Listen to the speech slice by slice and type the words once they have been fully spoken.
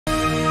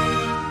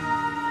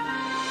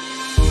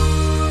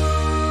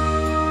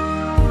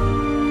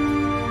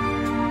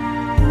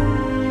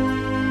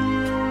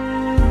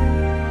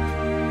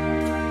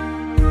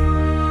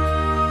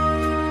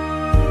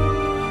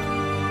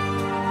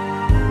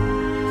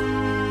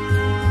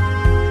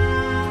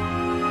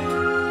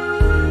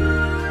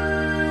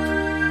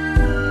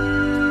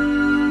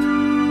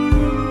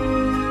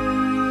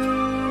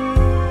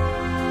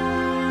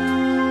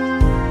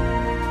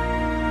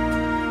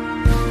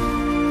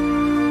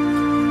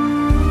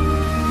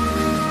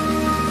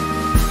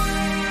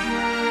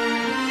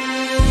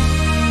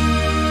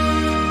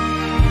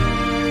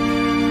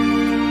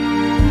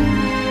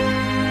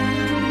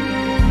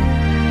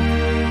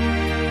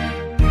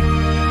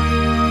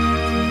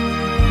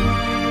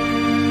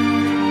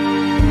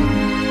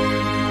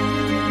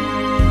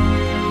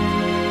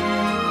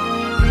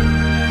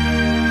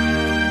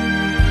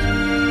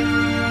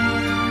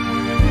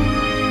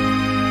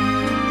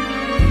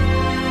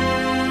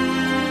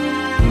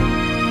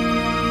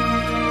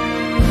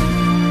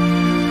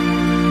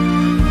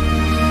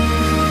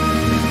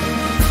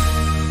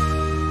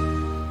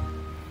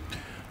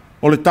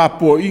o le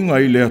Tapua'iga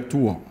I le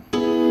Atua.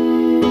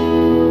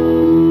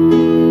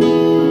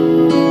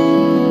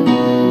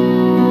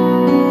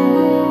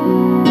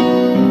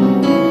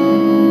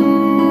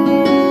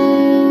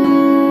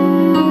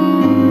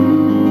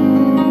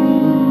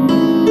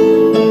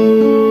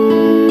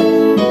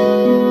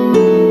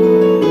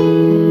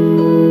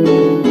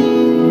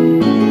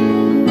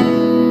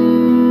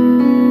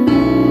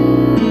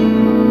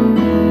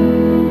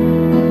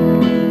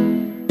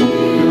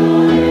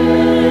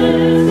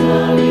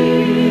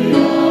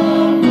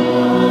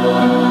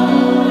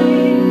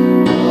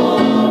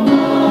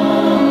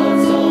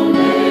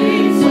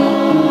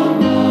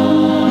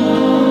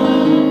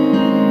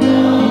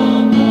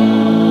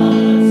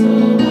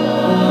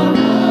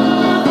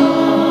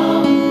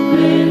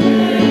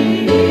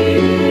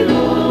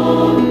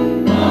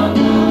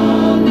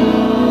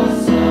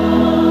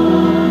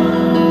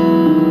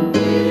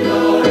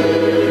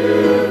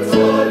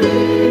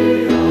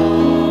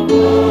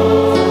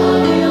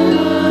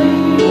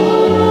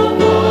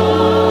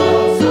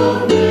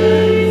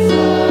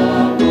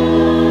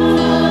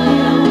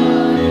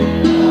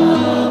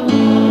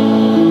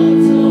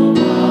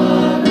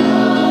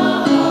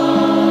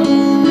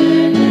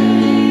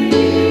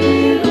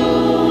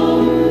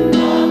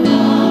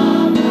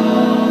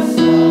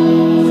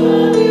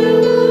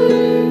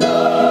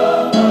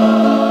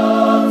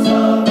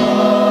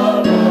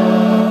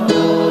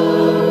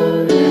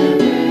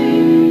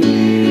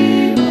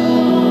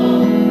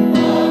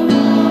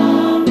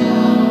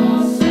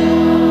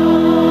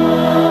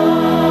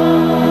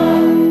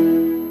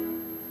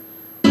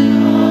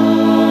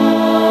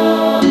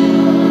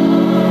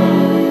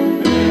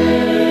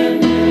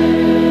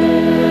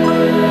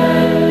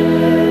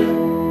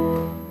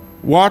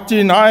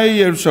 Wati nai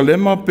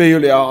Jerusalema pe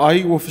le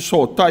ai o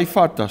fiso tai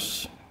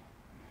fatas.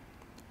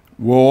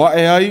 Wo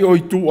e ai o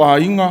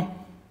Tuiātaga.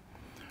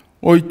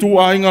 O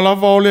Tuiātaga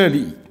lava o le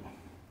li.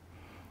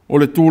 O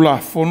le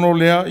tulāfono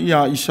lea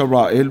ia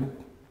Israelu.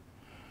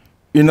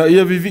 Ina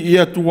ia vivi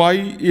ia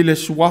tuai I le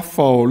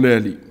suafa o le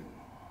li.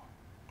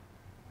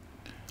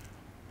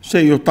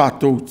 Se o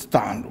tātou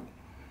tāno.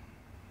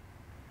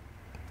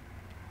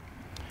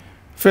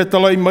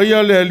 Whetalai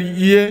maia le li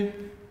ie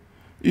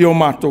I o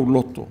mātou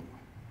loto.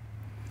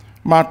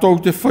 Mātou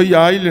te whai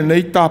ai le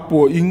nei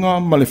Tapua'iga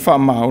ma le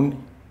whamaoni.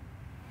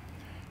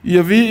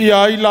 Ia vi I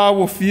ai la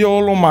o fia o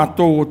lo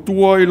mātou o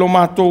tua I lo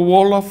mātou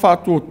ola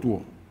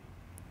whātua.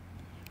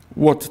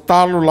 Ua te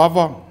talo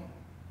lava.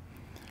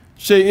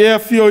 Se ea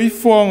fio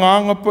ifo a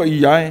nganga pa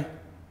I ai.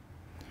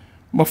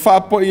 Ma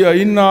whapa ia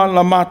ina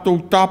la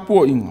mātou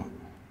Tapua'iga.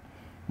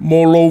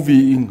 Mō louvi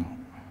inga.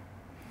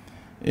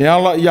 E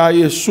ala I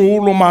ai e sū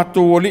lo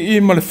mātou o li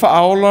I ma le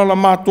whaola la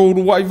mātou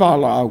ruai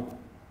wala au.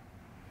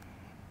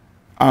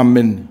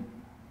 Amen.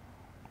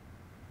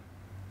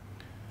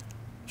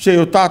 Se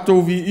o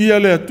tātou vi ia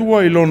le atua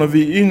I lona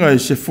vi inga e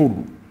se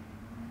fulu.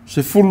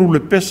 Se fulu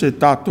le pese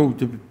tātou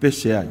te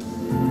pese ai.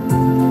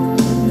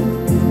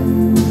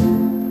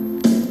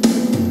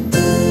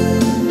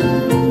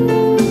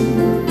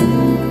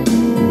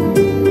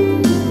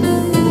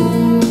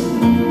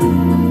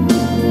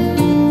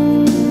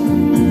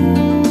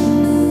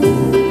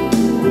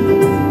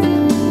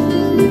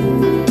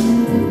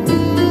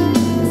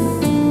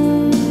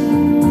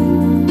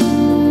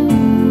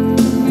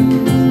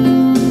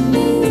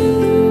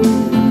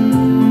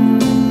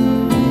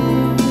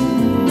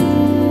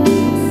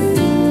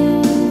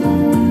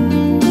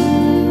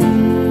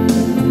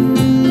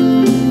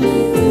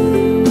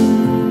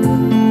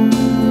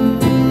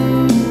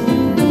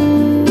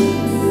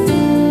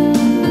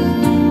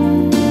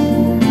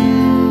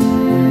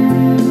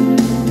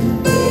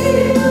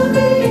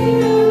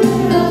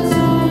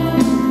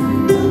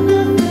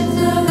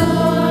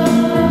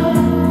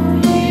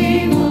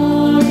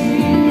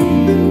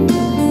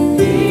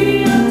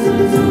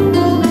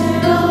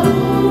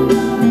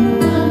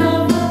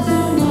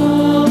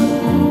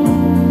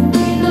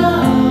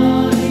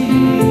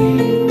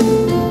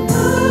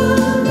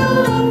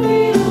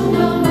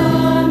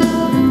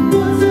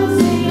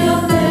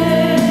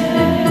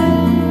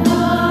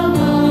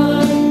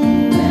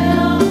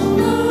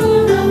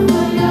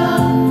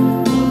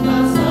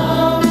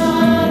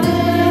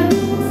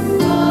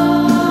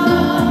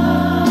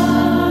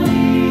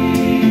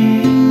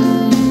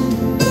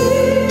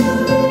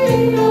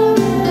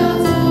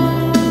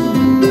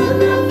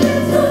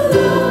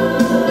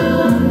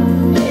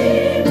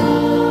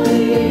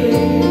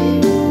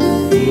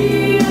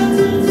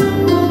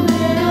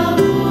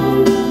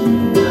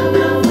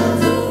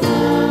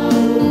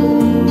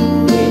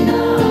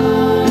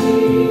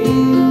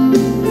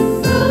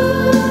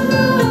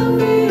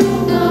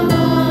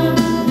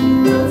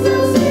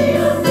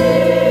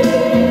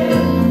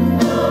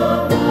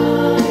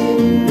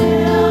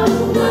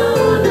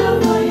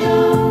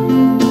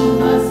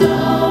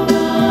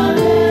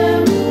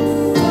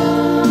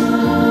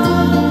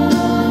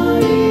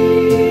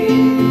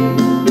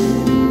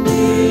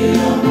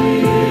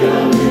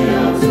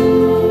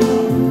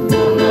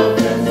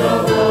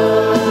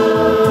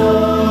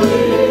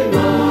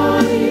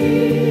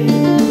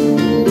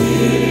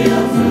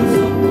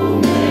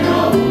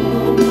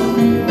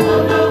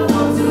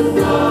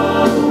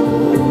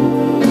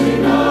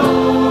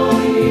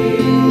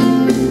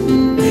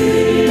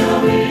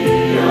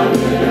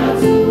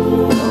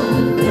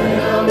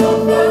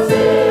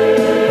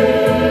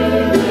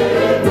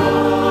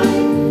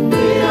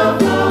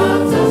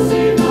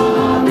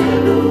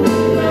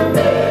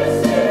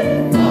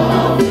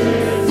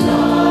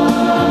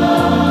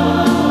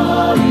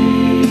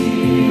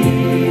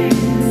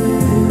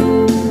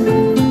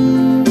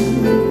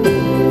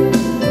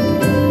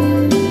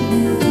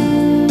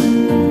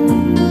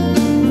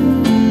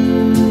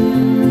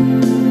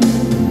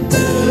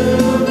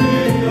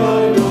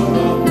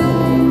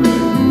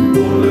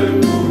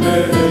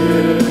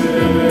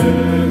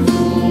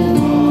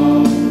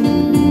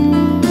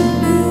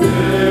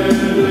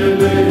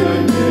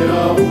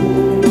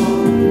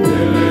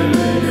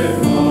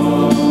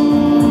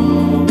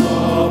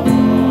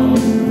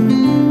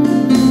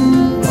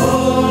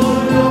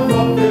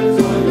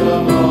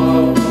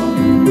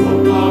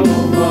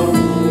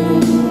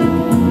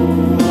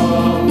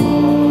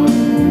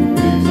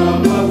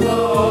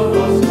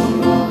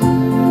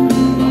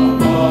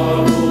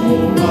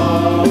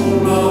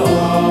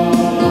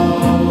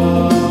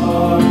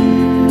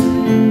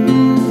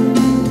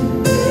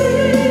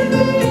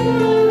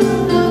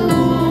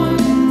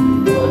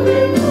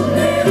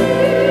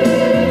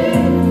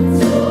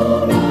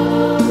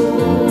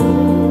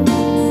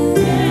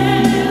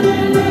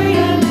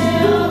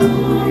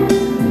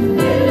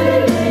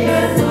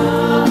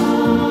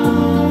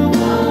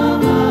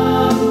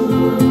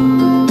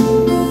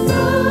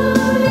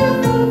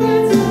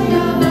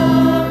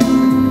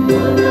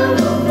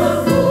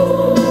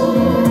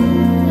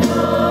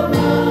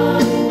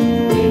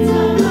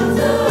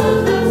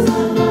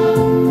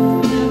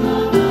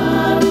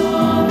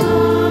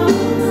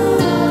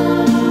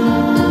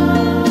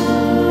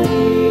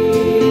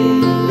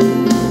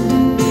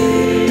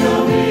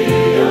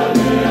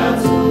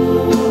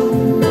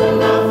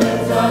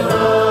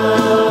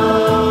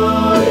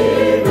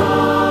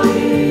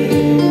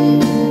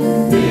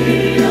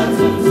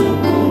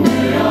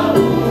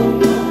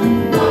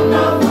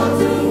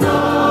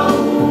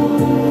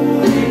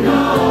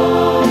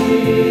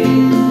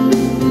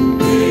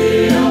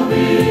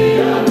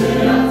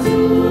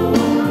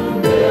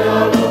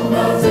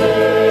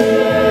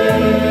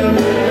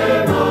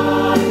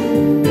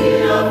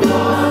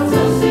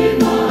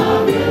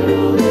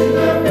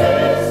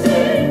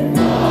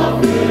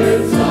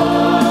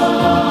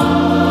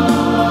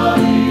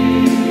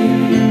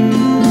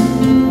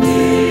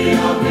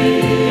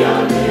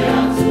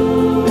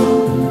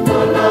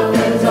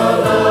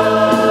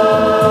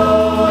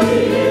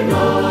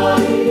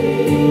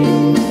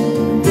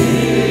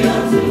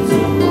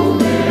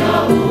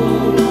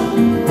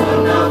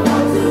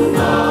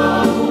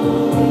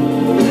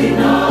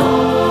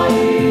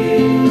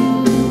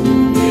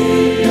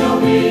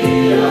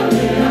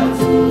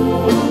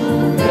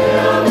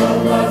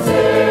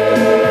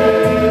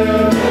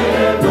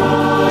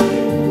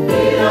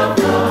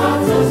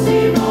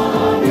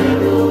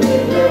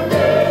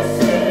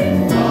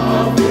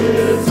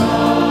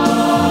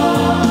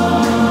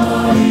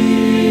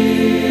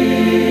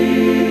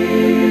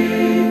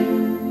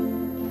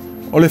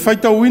 O le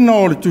whaitauina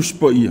o le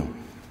tusipaia.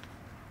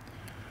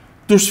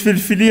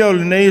 Tusifilifilia o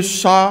le nei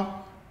sā,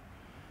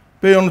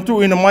 pe ona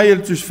tu ina mai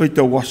le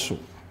tusifeitau aso.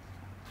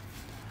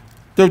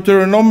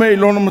 Teuteronome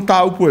ilona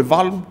mata upu e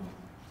valu.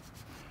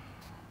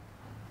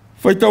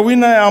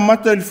 Whaitauina e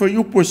amata ili whai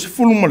upu e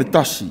sifulu ma le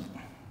tasi.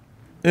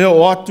 E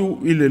o atu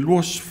i le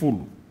lua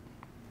sifulu.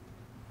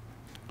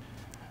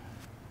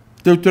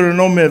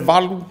 Teuteronome e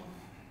valu.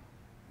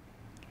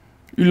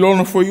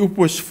 Ilona whai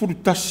upu e sifulu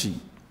tasi.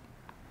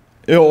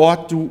 E o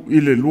atu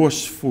i le lua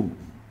sifulu.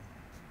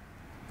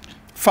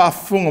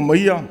 Whaafunga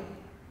maia.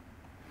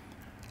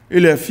 I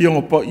le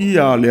fionga pa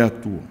ia le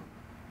atua.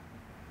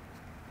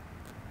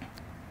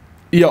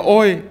 Ia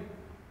oe.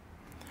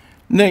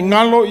 Ne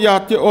ngalo ia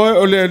te oe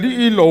o le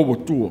li i lo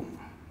watua.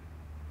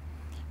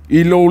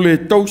 I lo le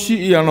tausi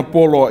i ana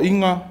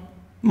poloa'iga,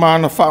 ma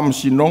ana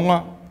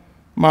whaamasinonga,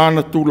 ma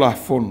ana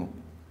tulāfono.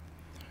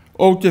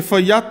 O te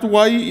whai atu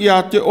ai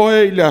ia te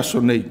oe i le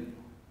aso nei.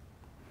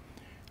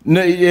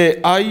 Nei e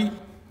ai,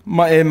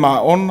 ma e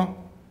maona,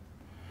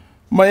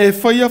 ma e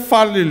whaia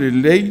whale le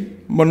lei,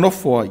 ma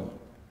nofo ai.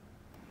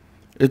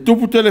 E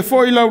tupu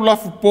telefo i lau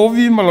lafu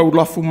povi, ma lau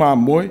lafu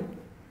mamoe.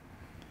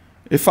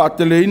 E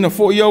whaateleina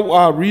fo i au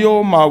a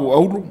rio ma au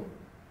auru.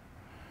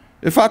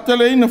 E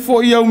whaateleina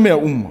fo i au mea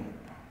uma.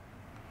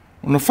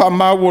 Ona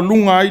whaamaua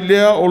lunga ai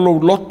lea o lou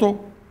loto,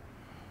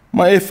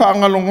 ma e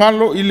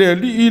whaangalo i lea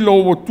li i lo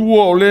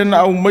watua o le na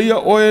au meia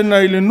oe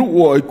na i le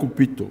nuua ai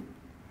kupito.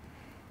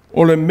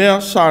 O le mea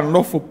sa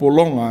nofo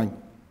polonga ai.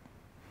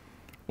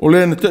 O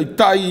le na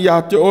tai i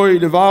a te oe i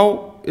le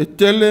vao, e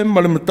tele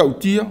ma le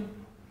matautia.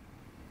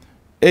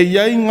 E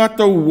iai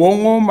ngata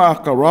uongo ma a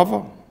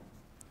karawa.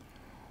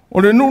 O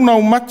le nuna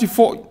u mati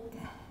foi,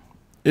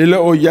 e le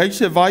o iai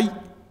se vai.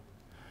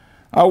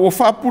 A o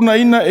whapuna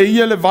ina e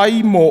ia le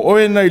vai mo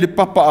oe nei le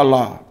papa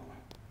ala.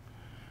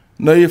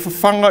 Na e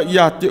whawhanga i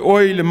a te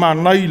oe i le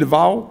mānai i le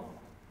vao.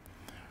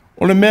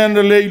 O le mea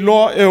na le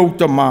iloa e o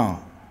ta maa.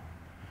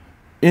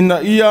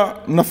 Ina ia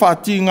na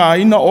whati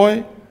ngā ina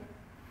oe.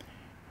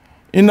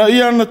 Ina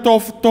ia na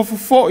tofu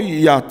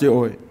foi i a te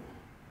oe.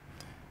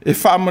 E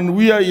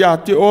whamanuia i a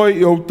te oe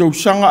i o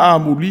tausanga a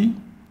muri.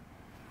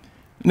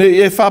 Ne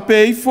e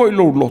whape i foi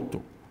lo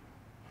loto.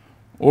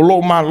 O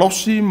lo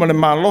malosi, ma le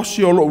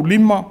malosi o lo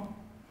lima.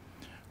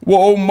 Wa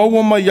o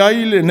maua mai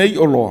ai le nei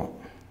o loa.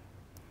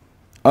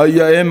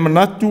 Aia e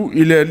manatu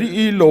i le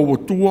li i lo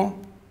watua.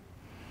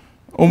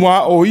 O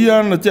ma o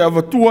ia na te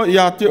avatua i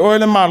a te oe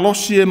le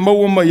malosi e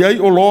maua mai ai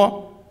o loa.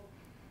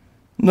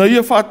 Na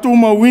ia whatu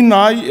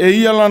mawina ai e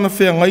ia lana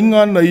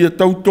whengainga na ia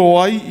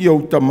tauto ai i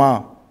au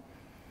tamā.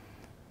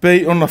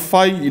 Pei ona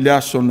whai i le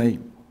aso nei.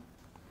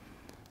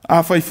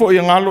 A whai fo i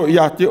ngalo i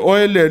a te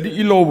oe le li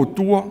i lo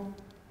watua.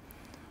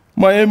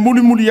 Ma e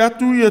muli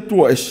atu i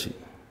atua esi.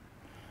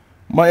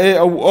 Ma e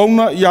au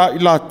auna i a i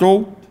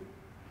lātou.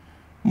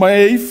 Ma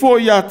e ifo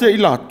i a te i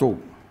lātou.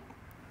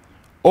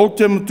 O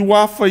te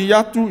matua whai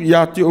atu i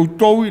a te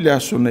outou i le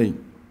aso nei.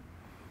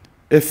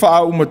 E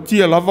wha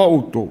umatia lava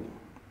outou.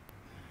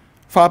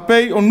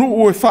 Whapei o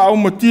nuu e wha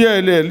umatia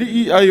e le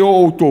li ai o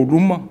outou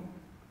luma.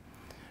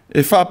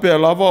 E whapea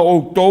lava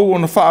outou o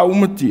na wha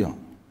umatia.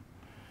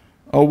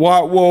 A wā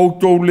ua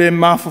outou le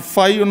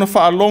mawhawhai o na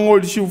wha longo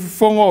i si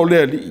uwhifonga o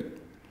le li.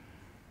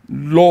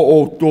 Lo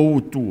outou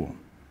utua.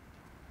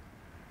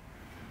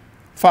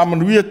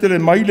 Whamanuia te le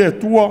mai le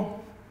atua.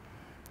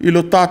 I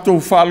lo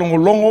tātou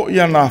whalongolongo i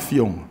ana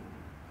whionga.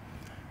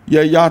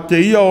 Ia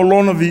te ia o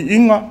lona vi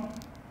inga,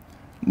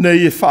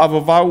 nei e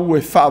whaavavau e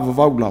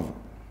whaavavau lava.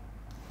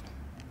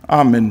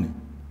 Amen.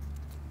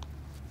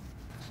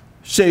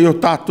 Se o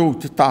tātou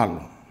te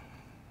tālo.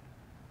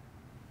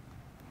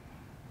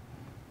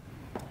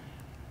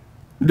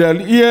 Le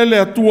ia le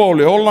atua o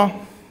le ola,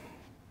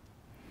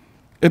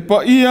 e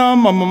pa ia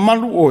ma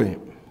mamalu oe.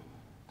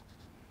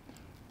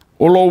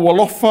 O lo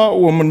walofa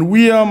o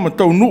manuia ma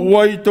tau nuu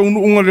ai, tau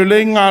nuu unga le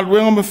lei ngā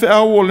luenga ma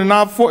whiau o le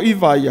nā fo i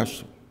vai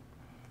aso.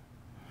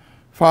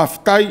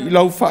 Whaafitai i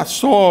lau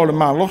whaasoa o le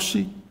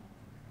malosi,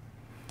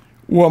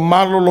 ua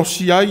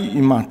malolosi ai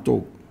i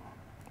mātou.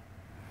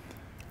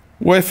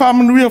 Ua e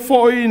whamanuia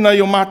fo i na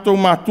i o mātou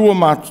mātua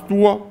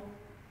mātutua,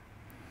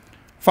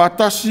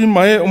 whaatasi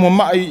ma e o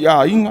mamai i a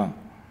inga.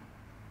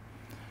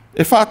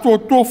 E whātua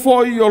tua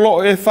fo i o lo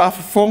e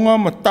whaafafonga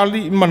ma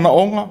tali i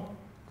manaonga,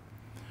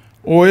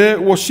 o e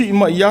ua si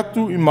ima i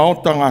atu i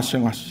maota ngase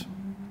ngase.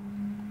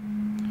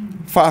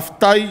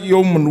 Whaafitai i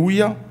o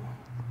manuia,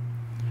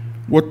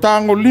 ua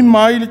tango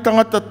lima ai li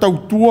tangata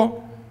tautua,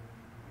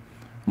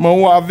 ma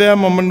ua avea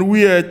ma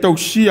manuia e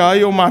tausi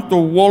ai o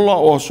mātou wola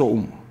o aso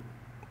uma.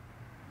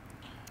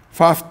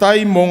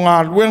 Whaafitai mo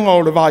ngā luenga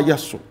o le vai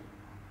aso.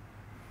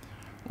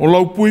 O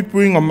lau pui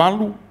ngā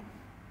malu,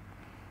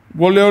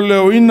 ua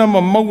leo ina ma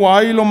maua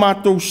ai lo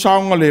mātou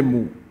saunga le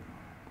mu.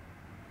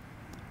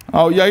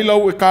 Au iai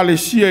lau e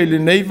kālesia i le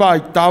nei vai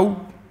tau,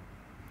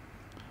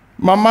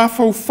 ma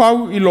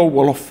mawhau i lo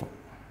walofa.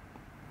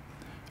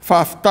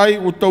 Whaafitai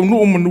o tau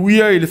nuu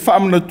manuia i le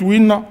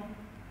whaamanatuina,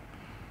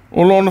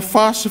 o lo na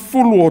whaase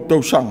fulu o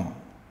tau sanga.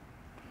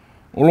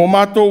 O lo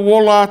mātou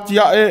wola ati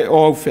ae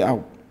o au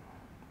whiau.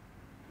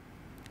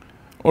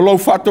 O lau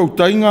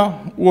whātautainga,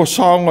 ua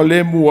saonga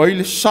le mua i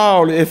le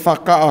sao le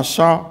E.F.K.A.S.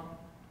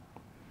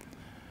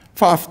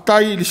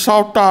 Whaafitai le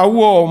sao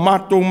tāua o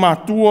mātou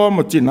Matua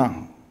ma tina.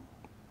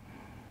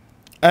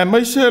 E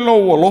mai se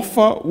lau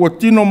alofa, ua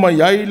tino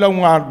mai ai lau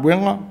ngā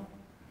ruenga,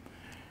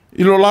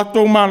 i lo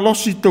latou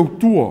malosi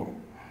tautua.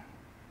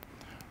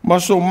 Ma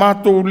so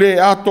mātou le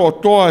ato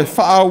atoa e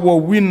whaaua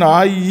wina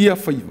ai ia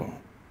whaiva.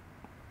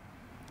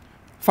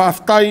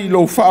 Whaafitai i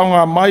lo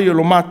whaonga mai o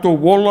lo mātou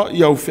wola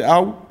i au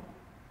whiau.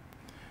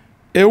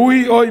 E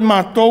ui o i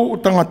mātou o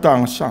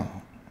tangatanga sang.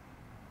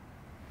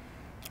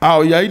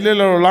 Ao iai le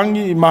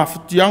langi i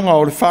mafutianga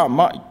o le wha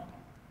mai.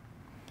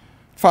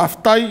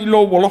 Whaafitai i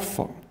lo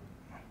wolofa.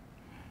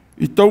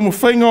 I tau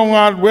mawhainga o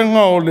ngā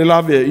ruenga o le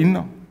lawe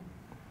ina.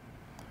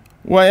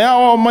 Wa ea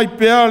o mai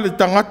pēa le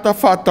tangata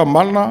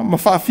whaatamana ma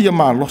whaafia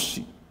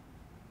mālosi.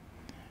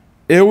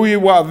 E ui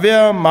wa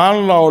vea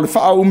maala o le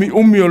wha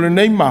umi o le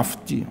nei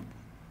mafutia.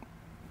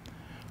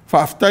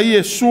 Whaafitai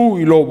e su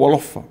i lo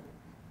wolofa.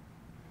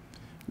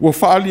 Ua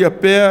whaalia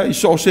pēa i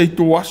so se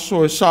tu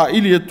aso e sa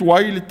ili e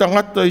tuai le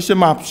tangata i se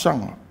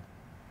mapusanga.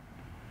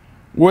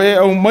 Ua e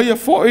au mai a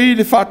fōi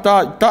le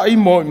whaatai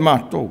mo i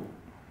mātou.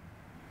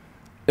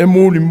 E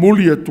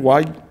muli e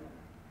tuai.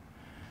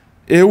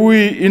 E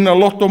ui ina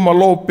loto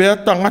malo pēa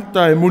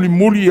tangata e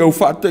muli au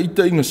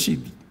whaataita inga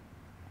sidi.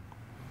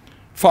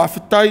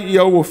 Whaafitai i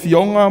au o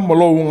fionga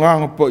malo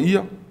nganga pa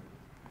ia.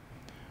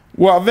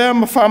 Ua avea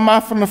ma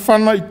whaamawhana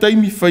whana i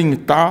taimi whainga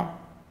tā.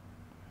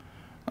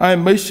 Ai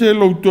mai se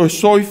lo to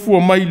soifua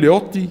mai le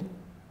oti.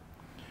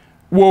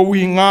 Ua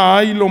ui ngā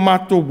ai lo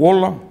mātou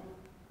wola.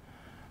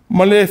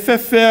 Ma le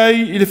whewhe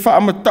ai i le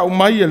whaamatau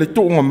mai e le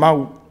toonga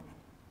mau.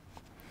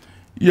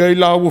 Ia i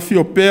la ua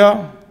fio pēa,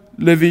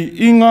 le vi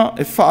inga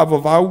e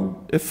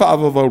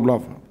whaavavau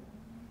lava.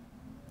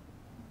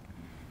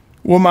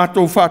 Ua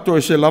mātou whātou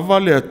e se lava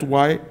le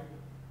atuai.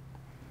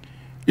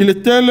 I le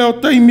tele o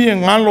taimi e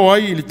ngalo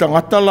ai i le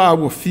tangata la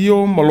ua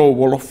fio ma lo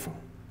wolofa.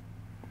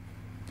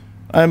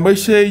 Ai mai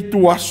se i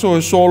tu aso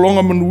e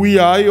solonga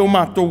manuia ai o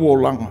mātou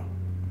wolanga.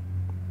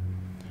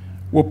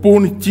 Ua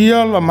pōni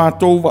tia la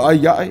mātou wa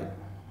ai ai.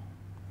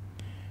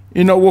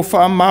 Ina ua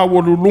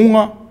whaamaua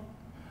lulunga,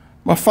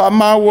 ma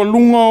whaamaua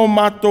lunga o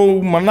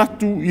mātou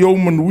manatu i au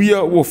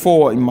manuia ua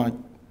fōa i mai.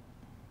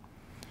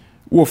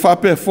 Ua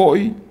whapea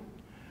fōi,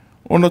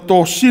 ona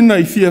tō sina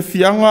i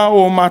fianga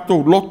o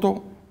mātou loto,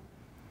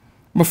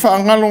 ma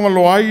whaangalonga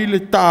lo ai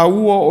le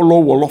tāua o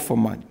lo walofa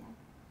mai.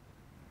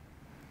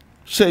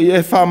 Se e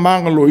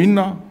whaamanga lo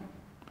ina,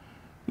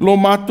 lo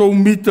mātou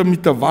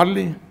mita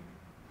vale,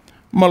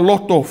 ma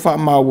loto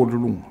whaamaua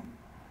lulunga.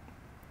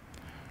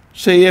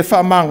 Se e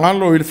whaamanga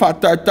lo i le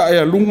whaataetae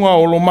a lunga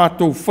o lo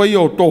mātou whaia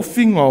o tō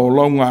whinga o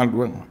lau ngā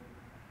luenga.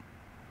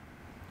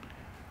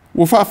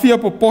 Ua whaafia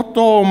po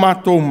poto o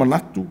mātou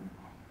manatu,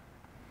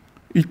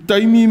 i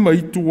taimi ma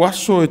i tu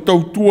aso e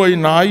tautua i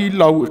nai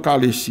lau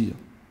E.F.K.A.S.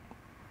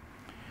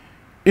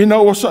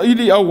 Ina o sa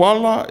ili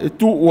awala e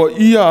tu ua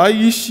ia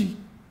ai isi,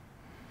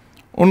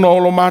 ona o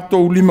lo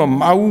mātou lima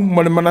mau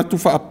ma le manatu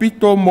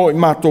whaapito mo i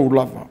mātou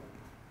lava.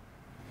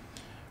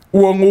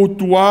 Ua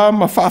ngūtua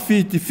ma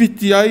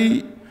whaafiti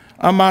ai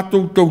a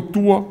mātou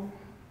tautua.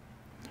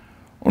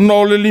 Ona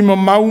o le lima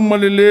mau ma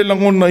le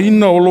langona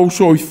ina o lo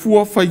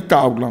soifua whai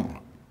taulanga.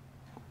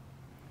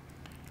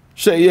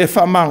 Se e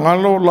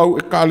whamangalo lau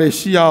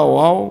E.F.K.A.S.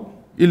 ao,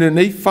 i le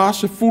nei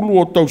whase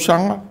fulu o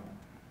tausanga.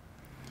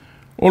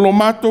 O lo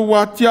mātou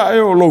wātia e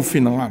o lo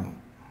whinangano.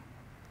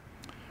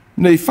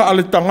 Nei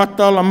whaale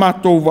tangata la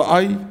mātou wa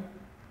ai,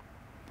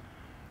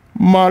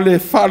 ma le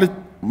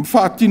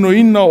whaatino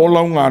ina o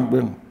lau ngā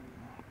ruenga.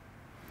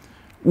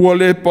 Ua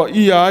le pa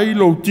ia ai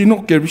lo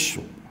tino ke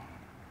riso.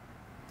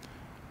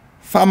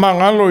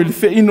 Whamangalo i le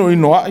whiino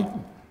ino ai.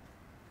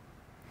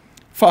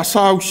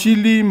 Whaasau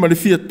sili ma le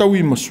fia tau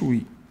i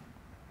masui.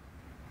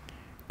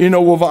 Ina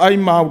ua wa ai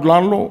mau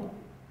lalo,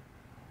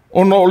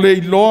 ona o le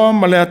iloa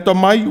ma le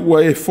atamai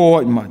ua e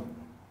fōa i mai.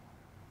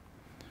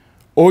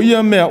 O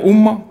ia mea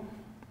uma,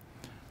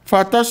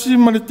 whaatasi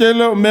ma le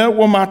tele o mea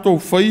ua mātou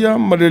whaia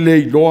ma le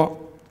iloa.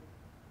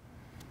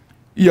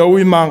 Ia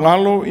ui mā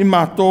ngalo i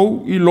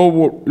mātou i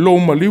lo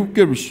maliu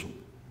ke riso.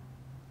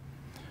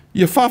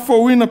 Ia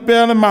whawhauina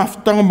pēr le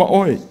Mafutaga ma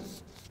oe.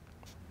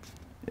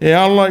 E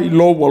ala i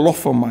lo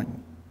walofa mai.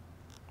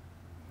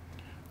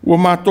 Ua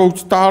mātou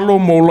talo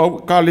mo lau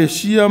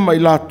kālesia mai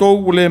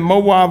lātou le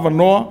maua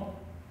awanoa.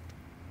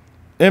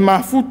 E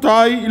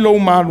mafuta ai i lo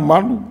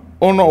malu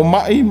ona o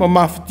mai ma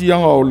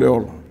mafutianga o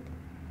leola.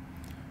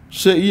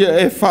 Se ia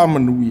e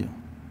whamanuia.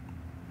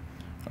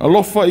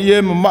 Alofa i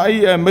e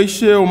mamai e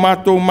meise o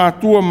mātou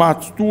Matua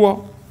mātutua.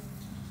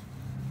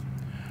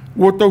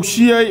 Ua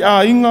tausia i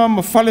a inga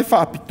ma whale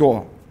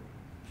whaapitoa.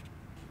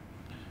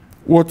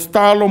 Ua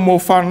talo mo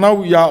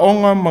whanau i a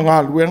onga ma ngā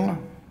luenga.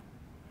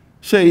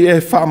 Se i e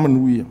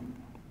whamanuia.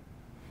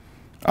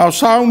 Au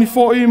sauni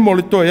fōi mo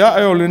le toia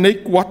e o le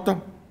nei kuata.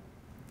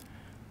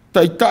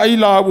 Tai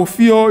la ua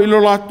fio i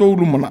lo lātou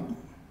lumana.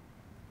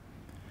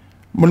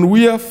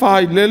 Manuia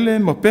whai lele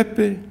ma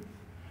pepe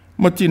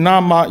ma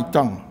tina mā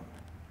itanga.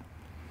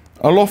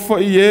 Alofa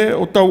I e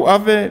o tau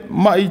ave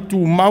mai tū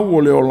mau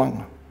o le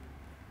olanga.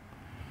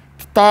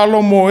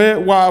 Talo mo e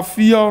wa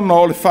afia na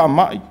o le wha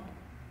mai.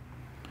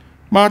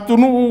 Ma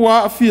tunu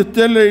wa afia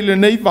tele I le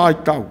nei vai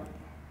tau.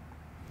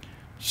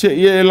 Se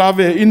e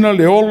lave ina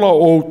le ola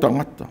o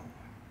tangata.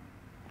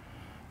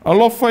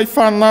 Alofa I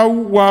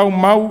whanau wa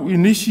mau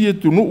inisi e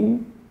tunu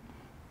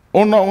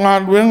ona o ngā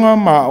luenga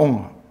ma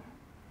onga.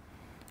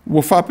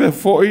 Ua whape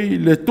foi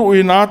le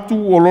Tuiātaga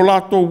o lo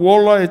lato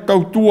wola e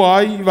tautua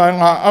ai vai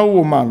ngā au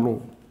o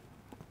malo.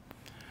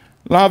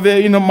 La vea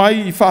ina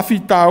mai I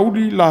whawhita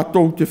auri la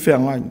tau te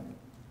whengai.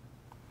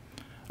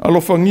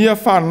 Alofangia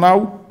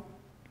whanau,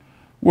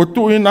 ua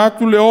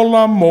Tuiātaga le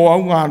ola mo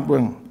au ngā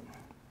luenga.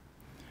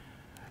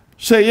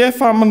 Se e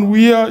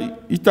whamanuia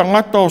I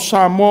tangata o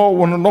Samoa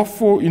wana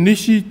nofo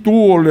inisi tū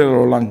o le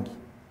rolangi.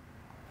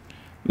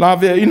 La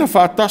vea ina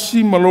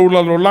whatasi ma lo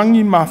la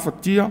rolangi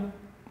mawhatia.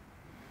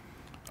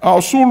 A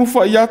o sulu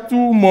whai atu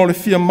mo le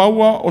fia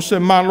maua o se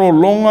malo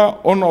longa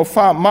ona o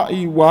wha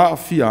mai wa a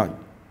fiai.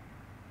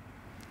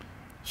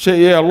 Se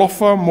e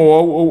alofa mo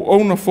au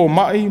auna fo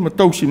mai ma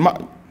tausi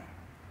mai.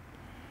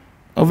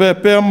 A vea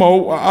pēr mo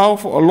au a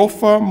alfa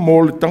alofa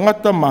mo le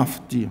tangata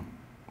mawhatia.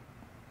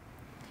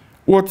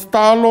 Ua te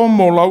talo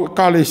mo lau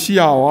E.F.K.A.S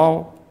o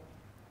ao.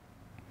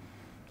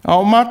 A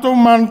o mātou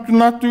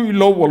Manatu I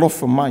lau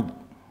alofa mai.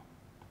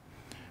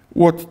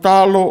 Ua te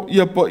talo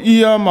ia pa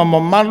ia ma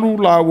mamalu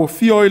la ua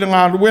fio I le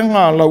ngā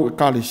ruenga lau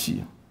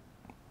E.F.K.A.S.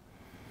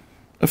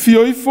 A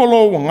fio I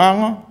folo o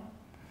nganga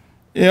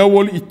e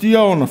awali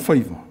itia o na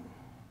whaiva.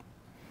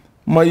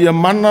 Ma ia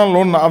mana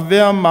lona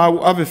avea mau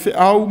ave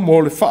whiau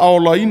mo le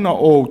whaolaina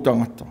o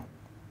tangata.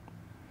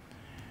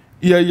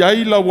 Ia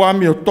iai la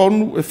wami o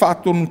tonu e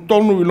whaatonu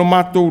tonu I lo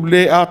mātou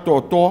le ato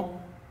atoa.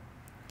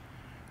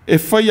 E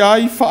whai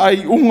ai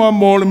whaai unga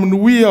mo le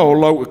manuia o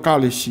lau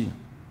E.F.K.A.S.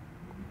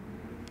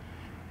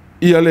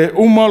 Ia le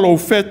uma lo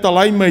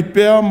whetalai mai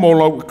pēr mo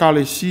lau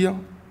E.F.K.A.S.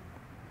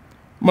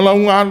 Ma lau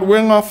ngā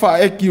luenga wha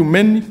eki o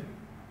meni.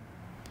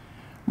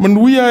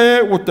 Manuia e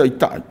o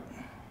taitai.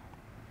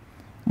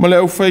 Ma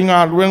le au whai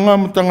ngā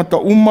luenga ma tangata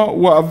uma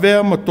ua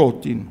avea ma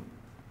tōtino.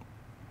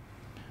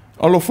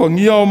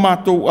 Alofangia o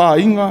mātou a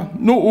inga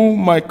nuu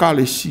mai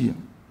E.F.K.A.S.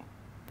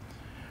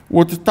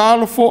 Ua te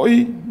tālo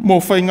foi mo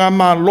whai ngā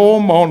mā lo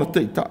ma ona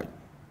taitai.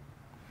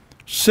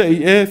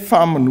 Sei e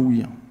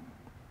whamanuia.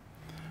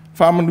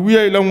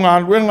 Whamanuia I lau ngā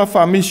luenga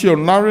wha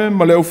misionare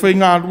ma leo whai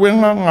ngā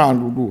luenga ngā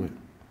lurue.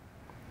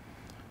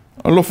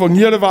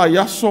 Alofangia le vai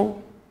aso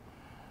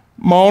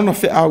ma ona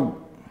whiau.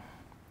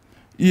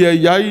 Ia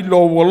iai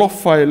lo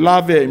walofa e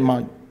lawe I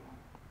mai.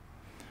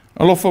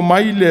 Alofa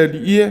mai le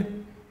li ie.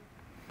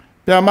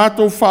 Pea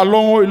mātou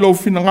whalongo I lo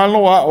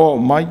whinangalo a o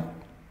mai.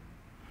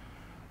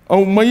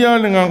 Au maia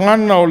le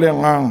ngana o le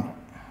nganga.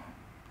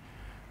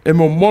 E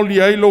mo moli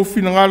ai lo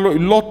whinangalo I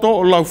loto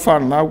o lau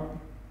whanau.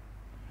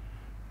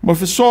 Ma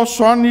wheso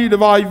soani le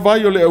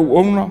vai o le au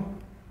ona.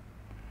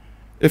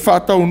 E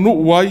whatau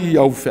nuu ai I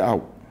au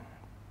whiau.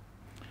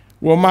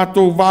 Ua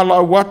mātou wala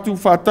au atu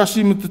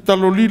whatasi me te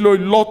talolilo I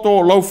loto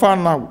o lau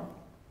whanau.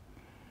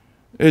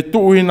 E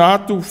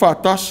Tuiātaga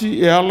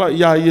whatasi e ala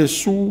I a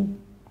Iesu.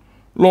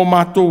 Lo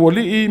mātou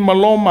walii ma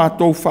lo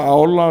mātou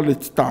whaola le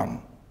titano.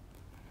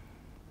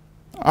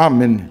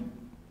 Amen.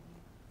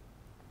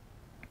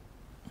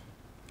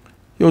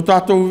 Yo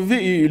tātou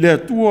vii I le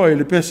atua I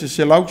le pese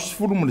se lausi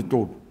furu ma le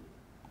tolu.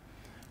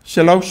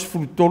 Se lausi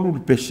furu tolu le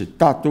pese,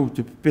 tātou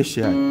te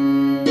pese ai.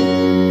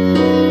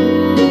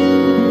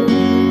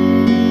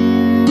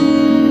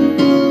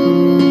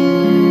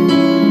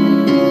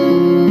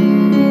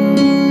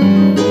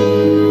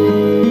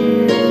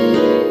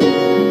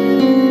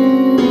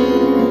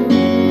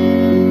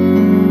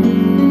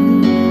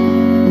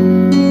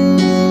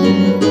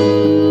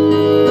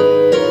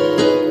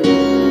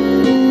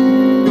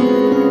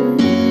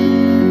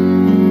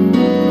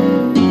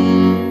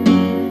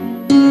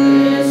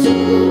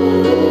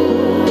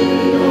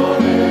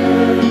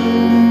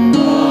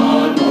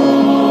 Atua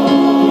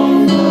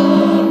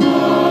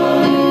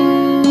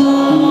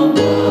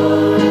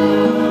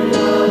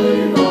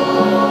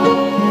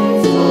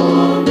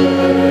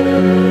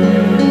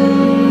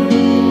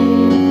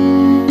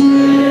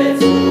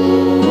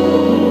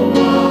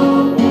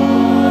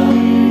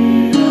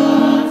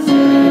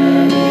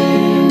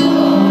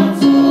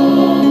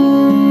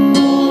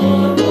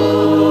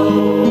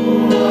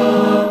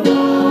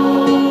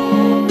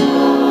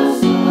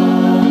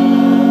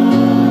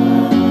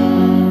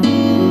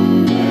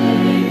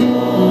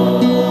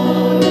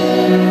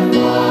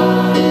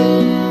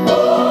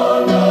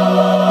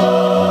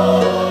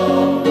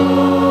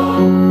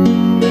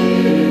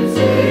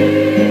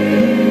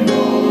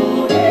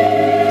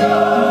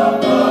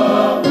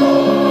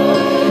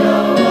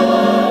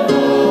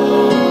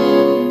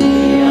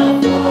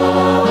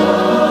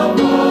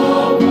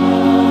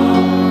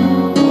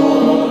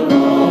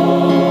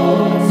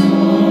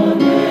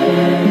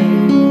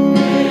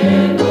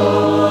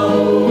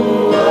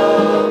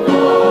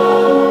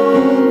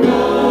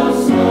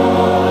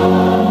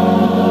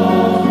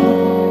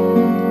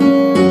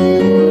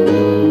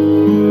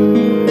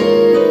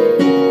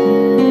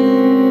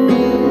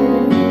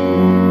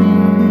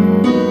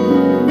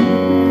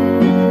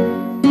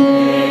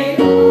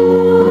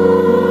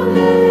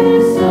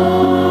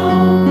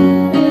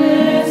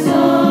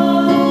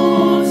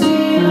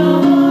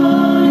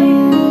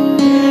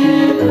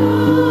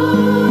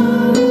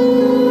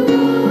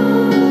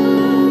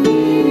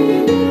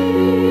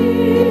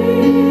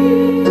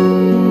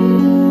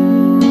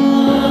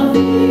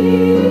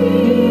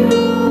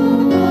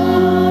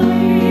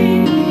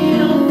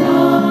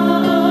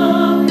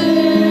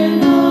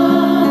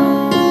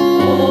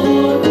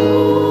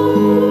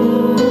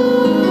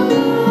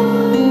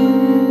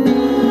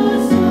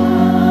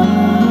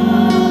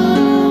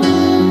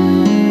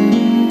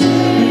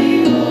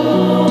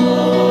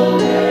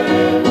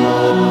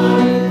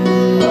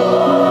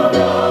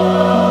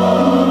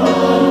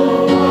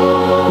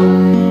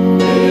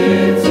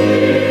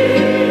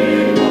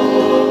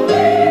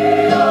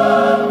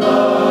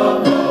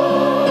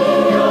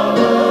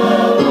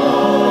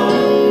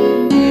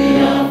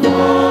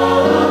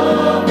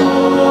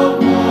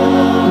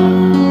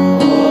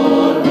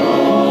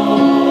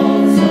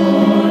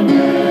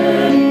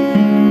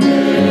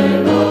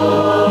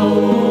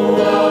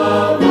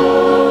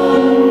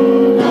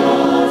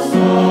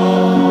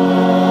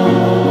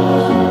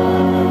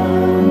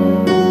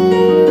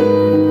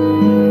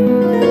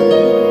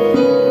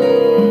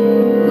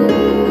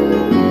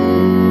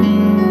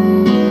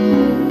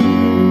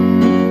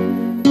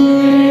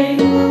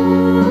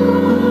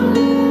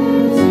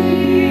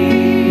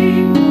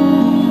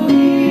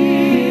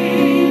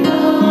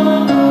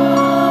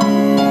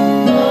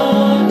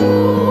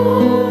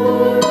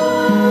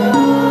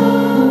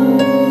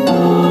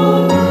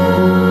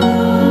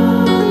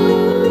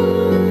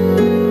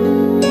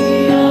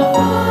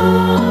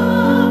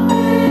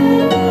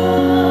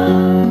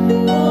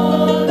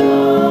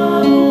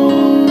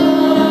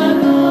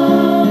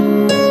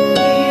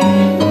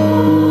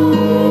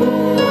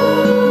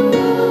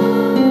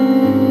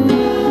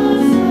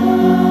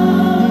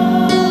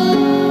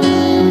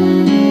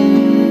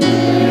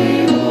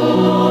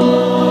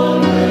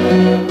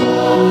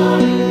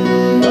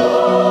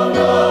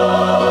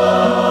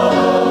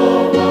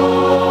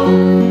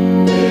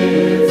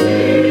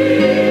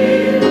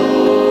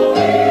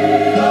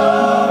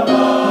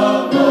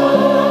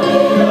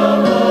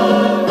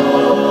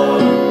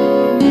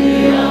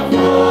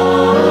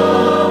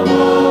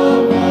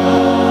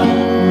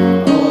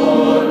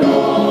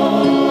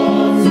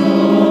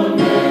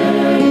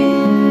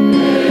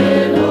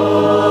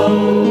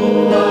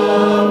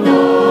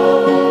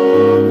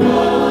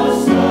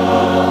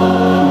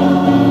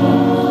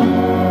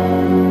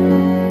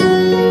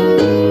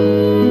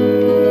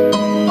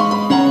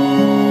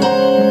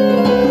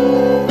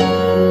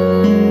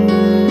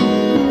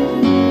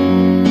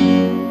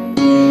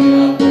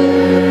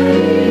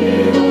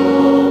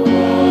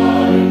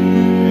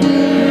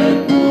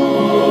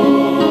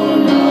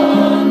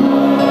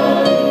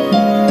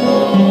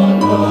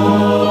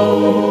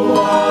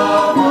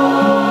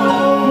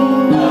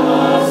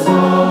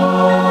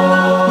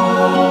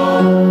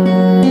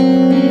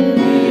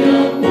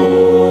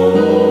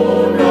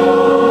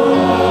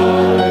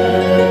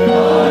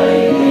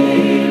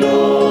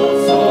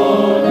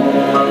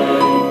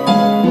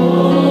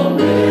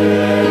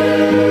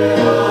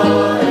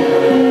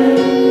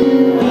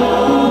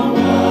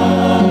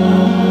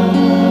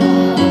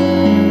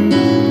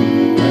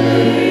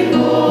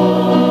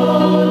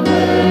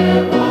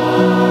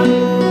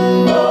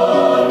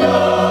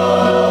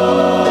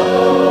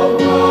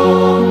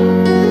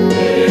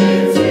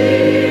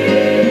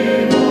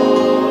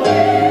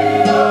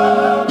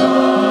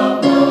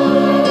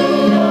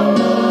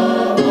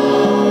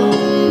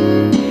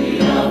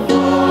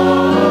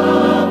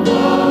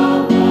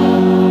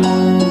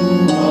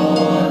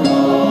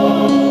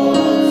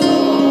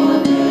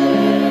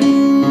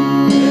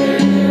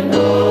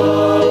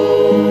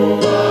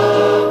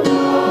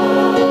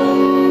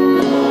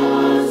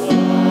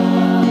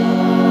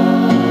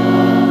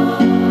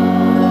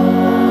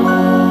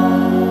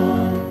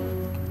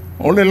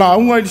O le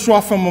launga i le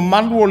soafa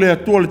mamalu o le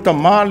atua le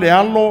tamā le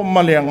alo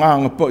ma le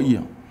anganga pa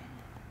ia.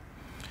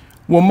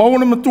 Ua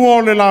mauna matua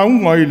o le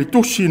launga i le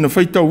tusi na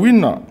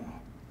whaitauina.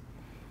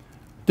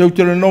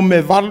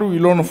 Teuteronome valu i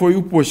lona foi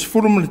upo e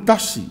sifuru ma le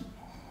tasi.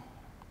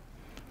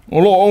 O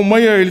lo au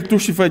maia i le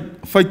tusi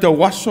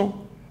whaitau aso.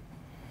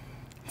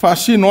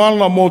 Whaasino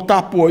ala mo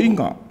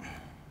Tapua'iga.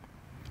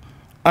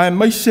 Ai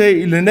mai se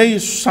i le nei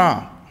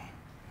sā.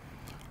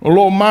 O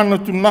lo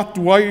Manatu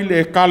natu ai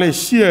le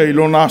E.F.K.A.S i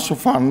lona aso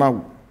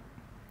whanau.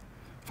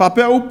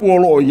 Whapea upu o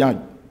lo iai.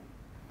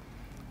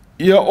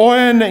 Ia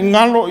oe ne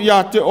ngalo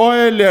ia te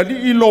oe le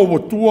ali i lo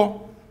watua.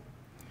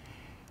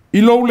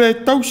 I lo le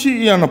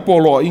tausi i ana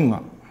poloa'iga.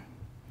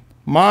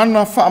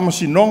 Mana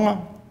whaamasinonga.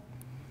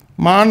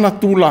 Mana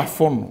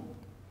tulāfono.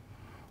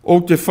 O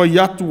te whai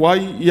atu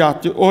ai ia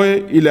te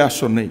oe i le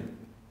aso nei.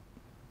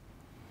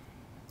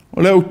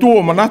 O le Autū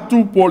o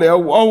Manatu po le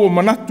au o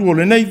Manatu o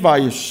le nei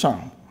vai e sā.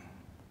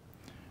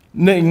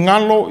 Ne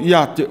ngalo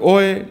ia te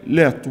oe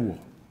le atua.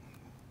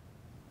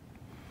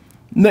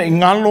 Ne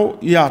ngalo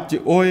ia te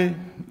oe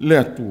le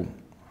atua.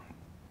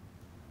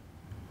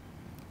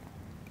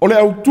 O le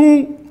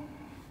Autū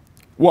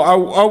wa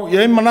au i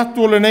e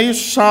Manatu o le nei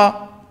sā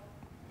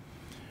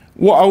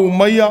wa au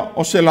maia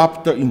o se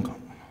Mafutaga.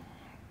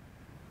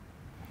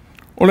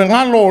 O le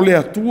ngalo o le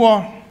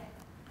atua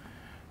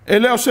e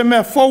leo se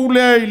mea fau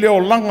lea i leo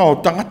langa o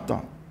tangata.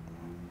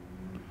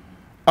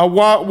 A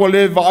wa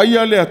le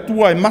vaia le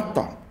atua e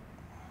mata.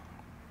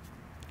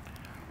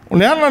 O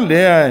le ana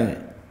lea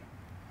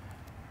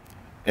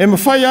e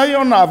mawhai ai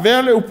o na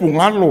vele upu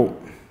ngalo.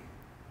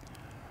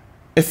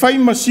 E whai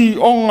masi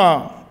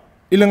onga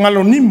i le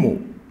ngalo nimo.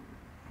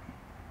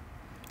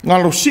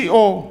 Ngalo si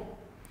o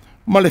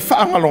ma le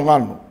wha ngalo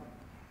ngalo.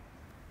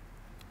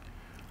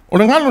 O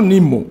le ngalo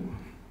nimo.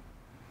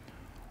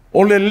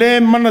 O le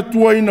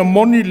manatua ina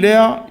moni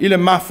lea i le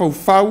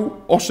mafaufau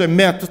o se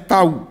mea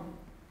tatau.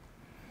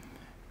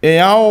 E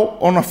ao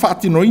o na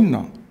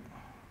whaatinoina.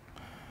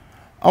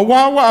 A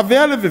wawa a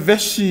vele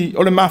vevesi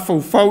o le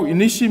mafaufau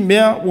inisi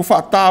mea ua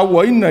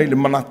whaataua ina i le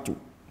manatu.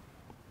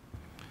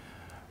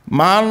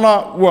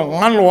 Maala ua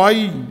ngalo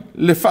ai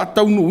le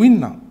whaataunu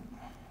ina.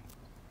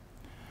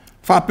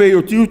 Whapei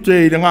o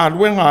tiute i le ngā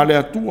ruenga le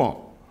atua.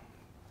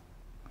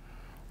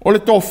 O le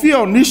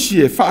tōwhia o nisi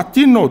e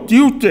whaatino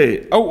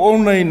tiute au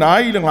ona i nā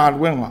i le ngā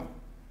ruenga.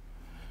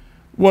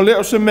 Ua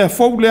leo se mea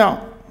fau lea.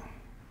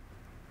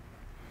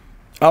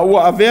 A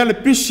ua avea le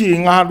pisi i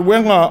ngā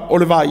ruenga o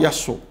le vā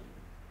yaso.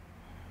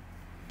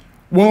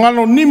 Ua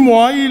ngalo nimo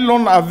ai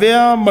lona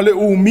avea ma le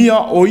umia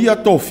o ia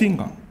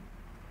tōwhinga.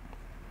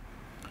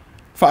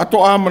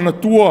 Whaatoa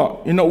manatua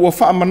ina ua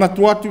wha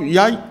manatu atu i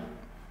ai.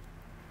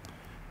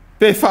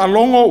 Pe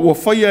whaalongo ua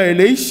whaia e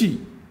leisi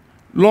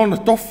lona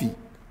tofi.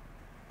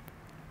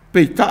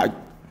 Peitai.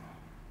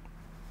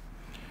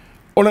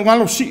 O le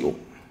ngalo sio.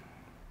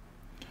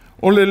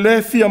 O le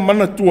le fia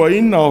manatua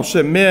ina o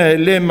se mea e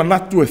le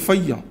manatu e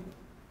whaia.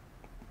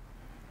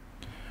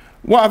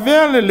 Wa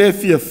avea le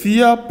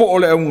fia po o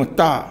le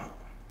aungatā.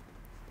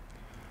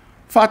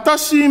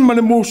 Whaatasi ma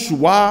le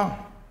mōsua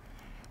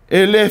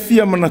e le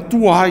fia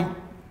manatua ai.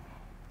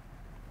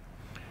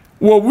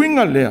 Ua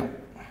winga lea.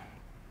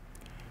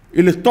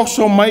 I le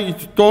toso mai i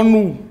te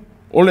tonu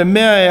o le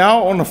mea e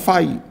ao o na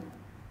whai.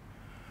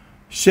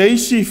 Se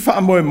isi wha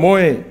moe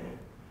moe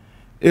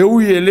e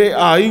ui e le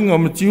a inga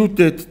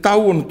matiute te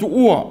tau o na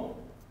tuua.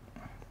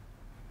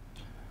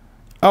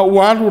 A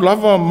uaru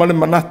lava ma le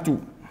manatu.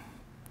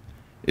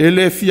 E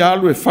le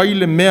fialu e whai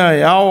le mea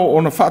e ao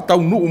o na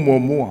whaatau nuu mua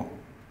mua.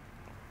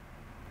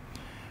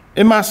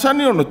 E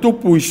masani o na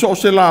tupu i so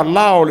se la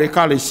o le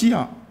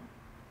kalesia.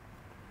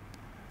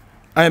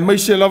 Ai mai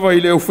se lava i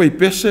le au whai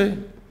pese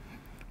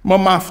ma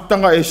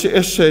Mafutaga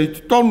ese i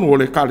te tonu o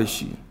le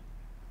kalesia.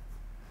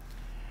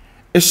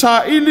 E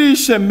sa ili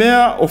se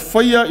mea o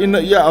whaia ina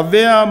ia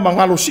avea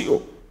mangalo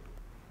sio.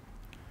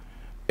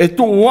 E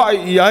to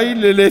wai i ai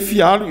le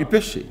fialu i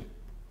pese.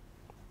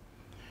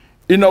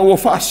 Ina ua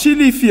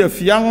whaasili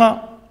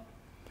fianga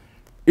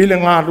i le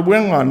ngā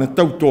ruenga na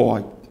tautoa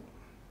ai.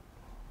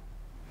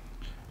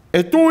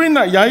 E to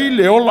ina i ai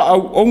le ola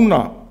au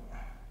ona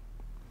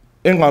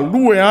e ngā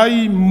lue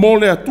ai mo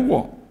le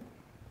atua.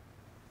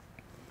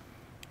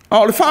 A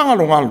o le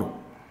whaangalo ngalo.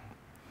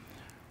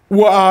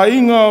 Ua a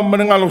inga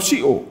mana ngalo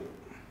sio.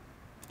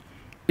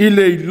 I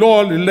le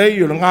iloa le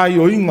lei o le ngā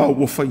o inga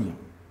ua whaia.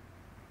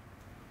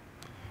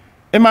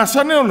 E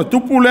masane o na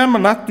tupu le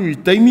manatu i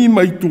teimi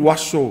mai tu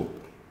aso.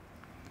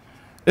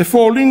 E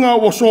whōlinga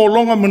o so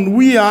longa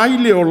manuia ai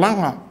le o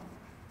langa.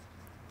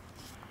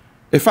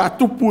 E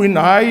whaatupu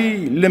ina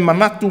ai le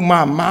manatu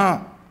mā.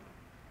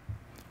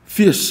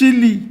 Fia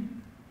sili.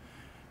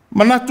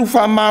 Manatu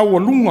wha māua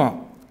lunga.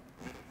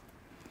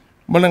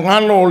 Mana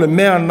ngalo o le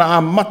mea na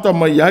a mata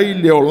mai ai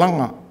le o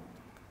langa.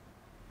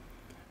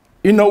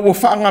 Ina ua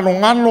wha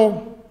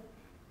ngalo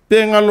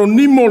pe ngalo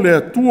nimo le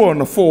atua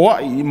na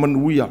whoai i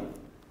manuia.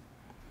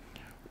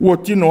 Ua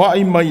tino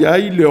ai mai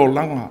ai le o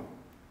langa.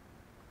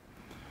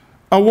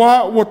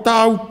 Awa ua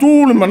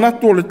Autū le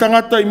manatu o le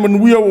tangata i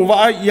manuia o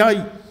vai i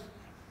ai.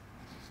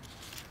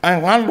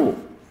 ai ngalo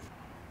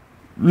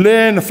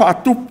le na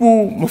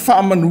whaatupu ma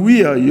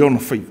whaamanuia i ona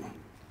whaiva.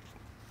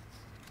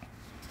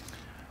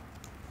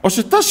 O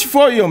se tasi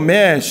foi o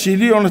mea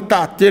sili ona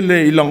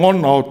tātele i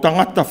langona o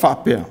tangata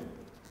whapea.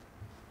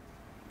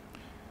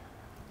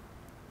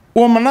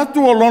 Ua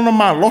manatu o lona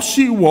mā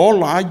losi ua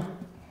ola ai.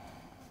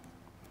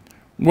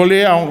 Ua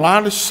lea o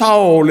ngāle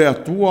sao o le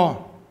atua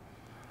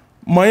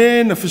ma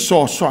e na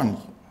whisoa soani.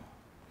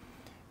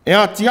 E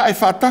atia e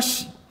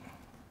whaatasi.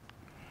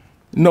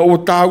 Na o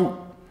tau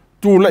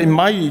tūlai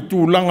mai,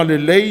 tūlanga le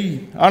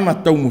lei, ana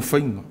tau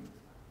mawhainga.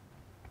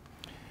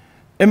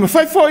 E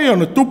mawhai foi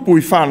ana tupu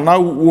i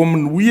whanau ua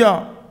manuia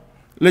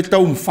le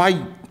tau mawhai.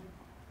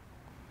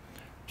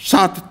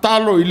 Sa te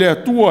talo i le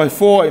atua e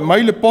fōa e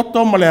mai le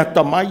poto ma le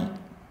ata mai.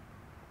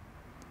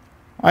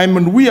 Ai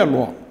manuia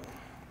loa.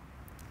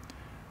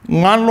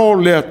 Ngalo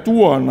le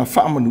atua na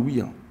wha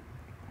manuia.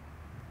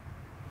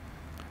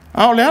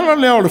 Ao le ana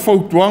leo le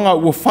whautuanga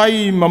ua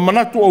whai ma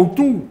manatu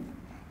Autū.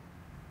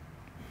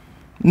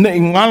 Ne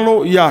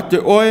ingalo ia te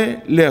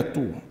oe le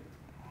atua.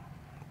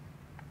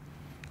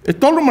 E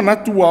tolu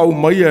manatu au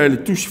maia e le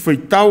tusi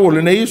whaitau o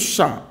le nei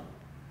sa.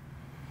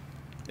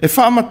 E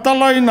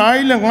whaamatala ina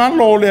ai le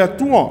ngalo o le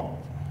atua.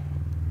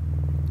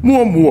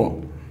 Mua mua.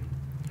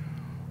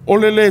 O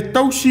le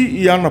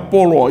tausi i ana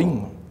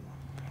poloa'iga.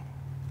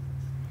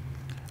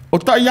 O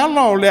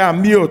taiala o le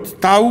amio te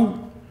tau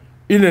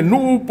i le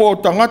nuu po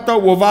tangata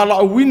ua wala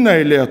auina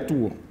i le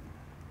atua.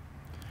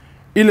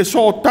 I le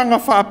so tanga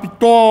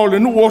whaapitoa o le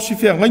nuu osi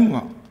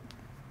whiangainga.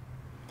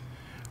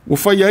 Ua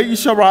whai ai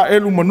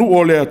Israelu manu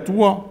o le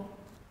atua.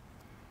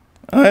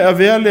 Ai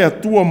avea le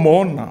atua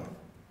moona.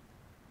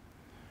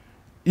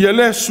 Ia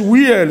le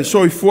suia le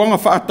soifuanga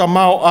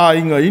whaatamao a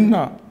inga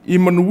ina. I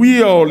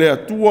manuia o le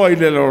atua i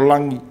le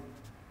lorangi.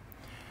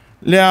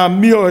 Le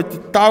amio e te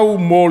tau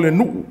mo le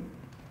nuu.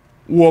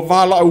 Ua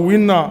wala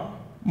auina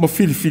ma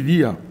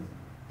filifilia.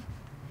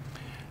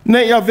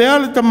 Ne ia vea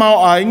le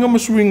tamao a inga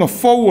masuinga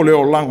fau o le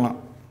o langa.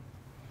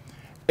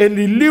 E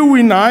li liu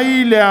ina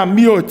ai le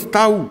amio e te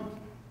tau.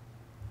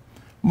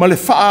 Ma le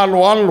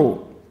whaalo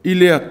alo i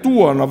le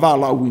atua na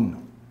wala auina.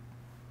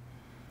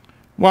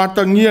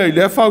 Watangia i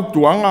le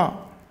whautuanga.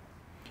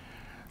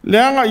 Le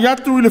anga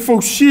iatu i le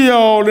fausia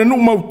o le nuk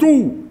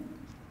mautū.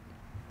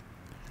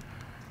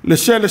 Le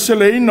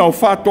sele ina o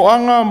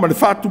whatoanga ma le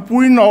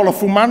whatupuina o la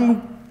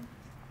fumanu.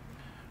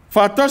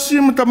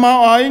 Whatasi ma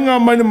tamao a inga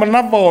mai le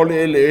manawa o le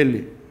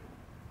ele.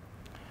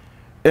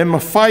 E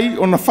mawhai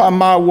o na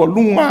whaamaua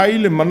lunga ai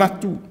le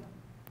manatu.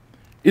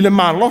 I le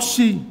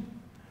malosi,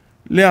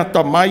 le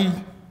atamai.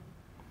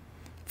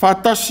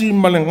 Whatasi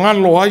ma le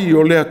ngalo ai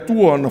o le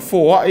atua na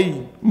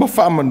fōai ma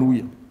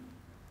whaamanuia.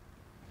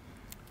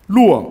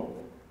 Lua,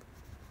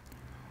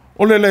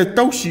 o le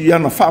tausi i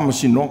ana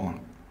whaamasinonga.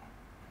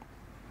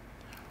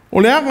 O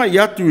le anga i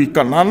atu i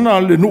kanana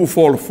le nuu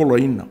whola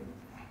ina.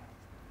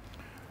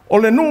 O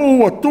le nuu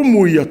ua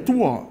tumu i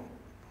atua.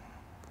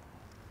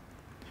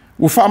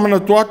 Ua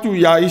whamanatu atu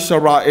i a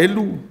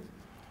Israelu.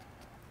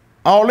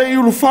 A o le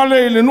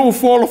iulufale i le nuu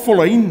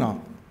whola ina.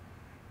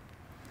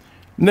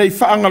 Nei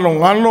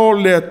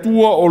whaangalongalo le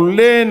atua o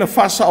le na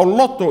whasa o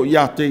loto i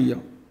a teia.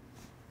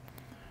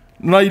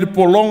 Nei le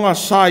polonga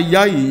sa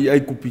iai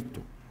ai kupito.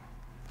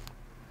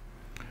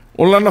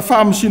 O lana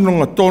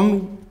whaamasinonga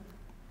tonu.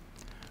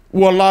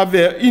 Ua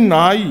lawe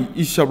ina ai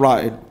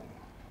Israel.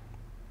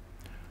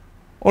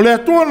 O le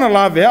atua na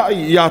lawe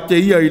ai i a te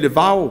ia i le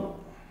vau.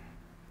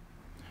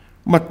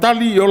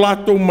 Matali o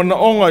lato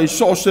manaonga i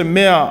so se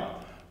mea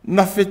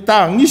na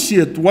whetā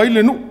ngisi atua i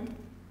le nu.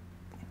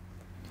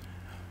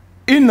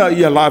 Ina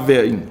i a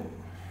lawe ina.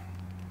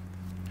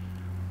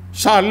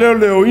 Sa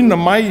leo ina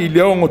mai i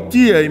leo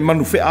ngotia i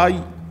manu ai.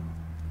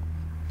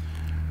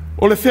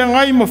 O le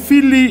whengai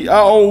mawhili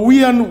a o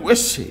uianu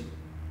ese.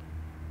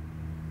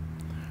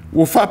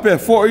 Ua whapea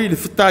fōi le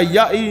whatai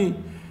iai,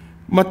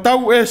 ma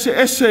tau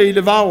ese i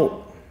le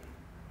vau.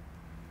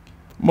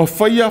 Ma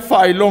whaia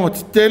whailonga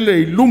te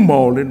tele i luma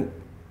o le nu.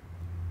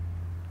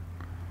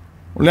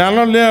 O le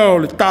ana lea o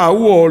le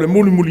tāua o le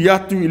muli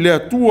atu i le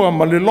atua,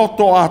 ma le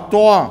loto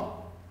atoa,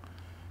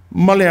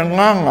 ma le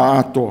anganga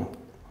atoa.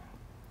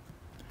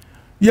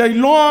 Ia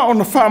iloa o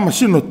na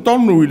whaamasino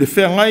tonu i le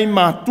whengai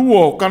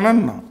mātua o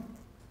kanana.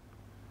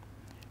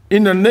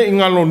 Ina ne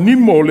ingalo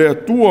nimo o le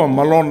atua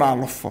ma lona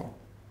alofa.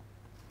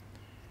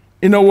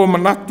 Ina ua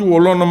manatu o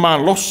lona mā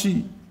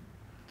losi,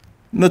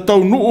 na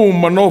tau nuu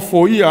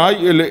manofo ia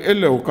ai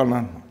ele o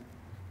kanana.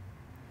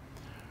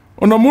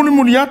 O na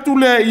muli atu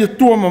lea i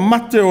atua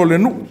mamate o le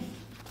nuu.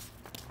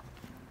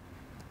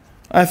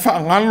 Ai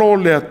whaangalo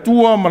le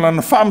atua ma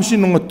lana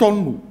whaamasinonga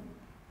tonu.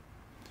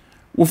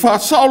 Ua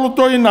whaasaolo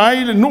toi na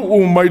ai le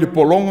nuu mai le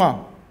polonga.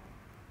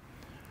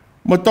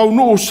 Ma tau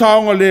nuu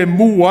saonga le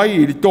mu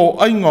ai i tō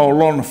ainga o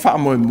lona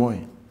whaamoe moe.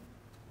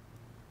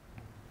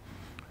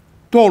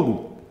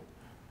 Tolu.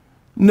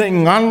 Ne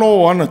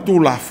ngalo ana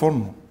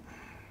tulāfono.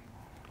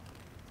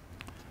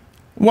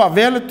 Wa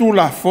vele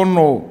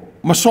tulāfono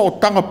ma so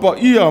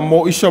Tapua'iga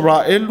mo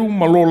Israelu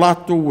ma lo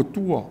lato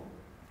Atua.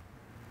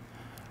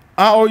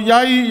 A o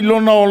iai i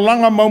lona o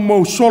langa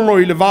mau solo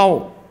i le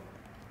vao.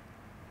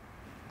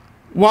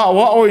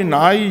 Wa oi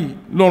nai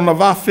lona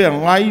wafea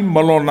ngai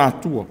ma lona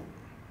atua.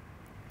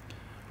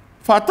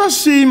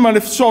 Whatasi ma le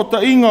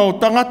fisota inga o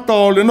tangata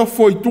o le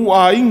nofo i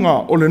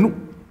tuāiga o le nu.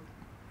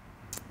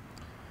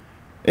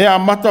 E a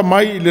mata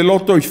mai le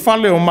loto i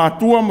fale o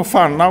Matua ma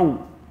whanau.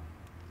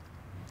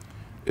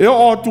 E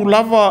o atu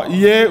lava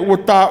i e ua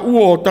tā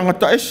ua o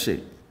tangata ese.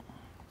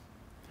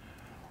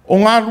 O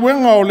ngā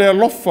ruenga o le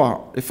alofa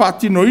e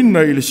whatino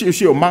ina i le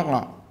si o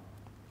manga.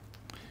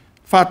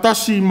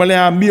 Whatasi ma le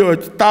amio e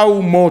te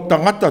tau mō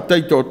tangata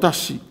teito o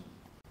tasi.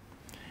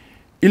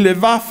 I le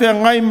wāwhea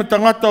ngai ma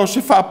tangata o se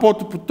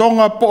whaapoto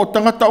putonga po o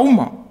tangata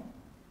uma.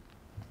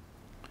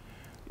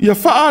 Ia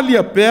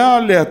whaalia pēa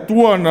le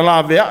atua na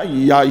la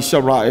veai ia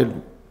Israelu.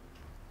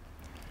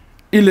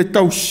 I le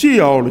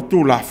tausia o le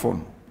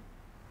tulāfono.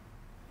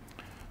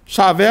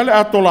 Sa vele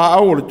atola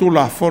au o le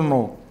tulāfono.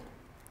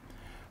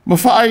 Ma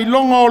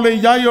whaailonga o le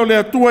iai o le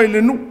atua i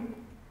le nu.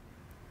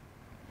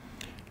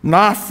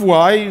 Nā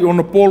fua ai o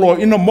na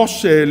poloa'iga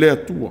mose le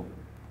atua.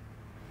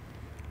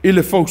 I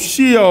le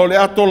fausia o le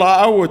atola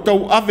au e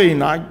tau ave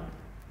ina ai.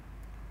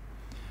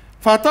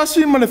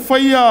 Whatasi ma le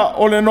whaia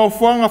o le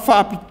nofuanga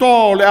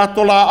whaapitoa o le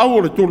atola au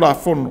o le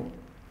tulāfono.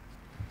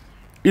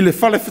 I le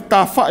whale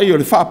whetawhai o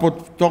le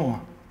whaapotonga.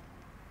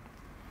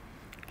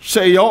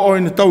 Se ia o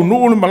ina tau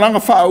nuu le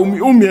malanga wha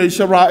umi e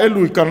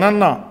Israelu I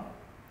kanana.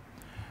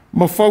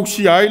 Ma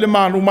fausia ai le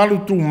manu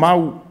malu tu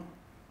mau.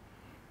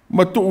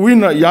 Ma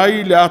tuuina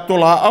iai le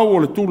atola au o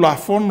le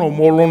tulāfono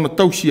mo lona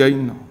tausi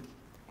aina.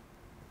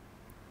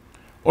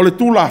 O le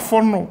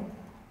tulāfono,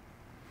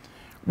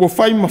 ua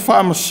whai ma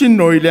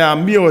whaamasino I le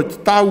amio e te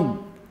tau.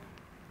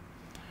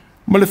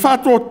 Ma le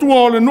whātua tua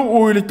o le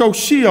nuu I le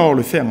tausia o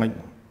le whengai.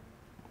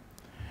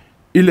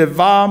 I le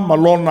vā ma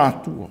lona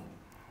atua.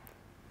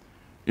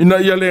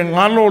 Ina ia le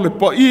ngalo le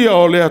paia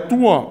o le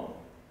atua.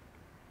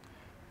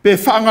 Pe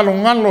whaangalo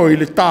ngalo I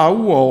le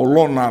tāua o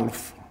lona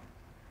alofa.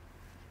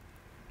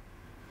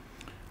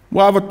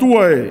 Wa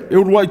avatua e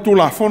urua I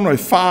tulāfono e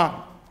whā.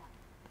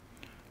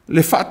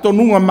 Le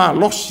whātonunga mā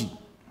losi.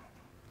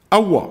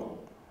 Aua.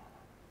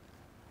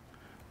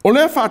 O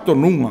lea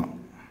whātonunga.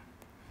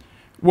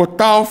 Wa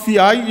tāo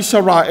fiai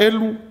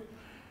Israelu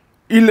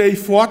I le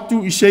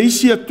ifoatu I se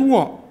isi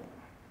atua.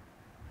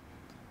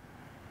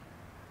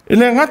 E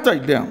le ngata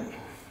I lea.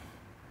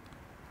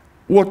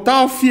 Wa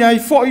tāo fiai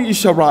foi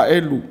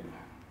Israelu.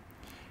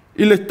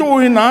 I le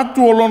toi na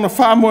atu o lona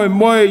whāmoe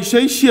moe I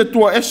se isi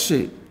atua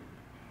ese.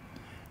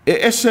 E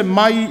ese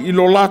mai I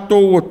lo lato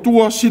o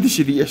tua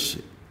siri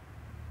ese.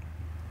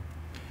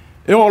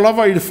 E o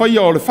lava I le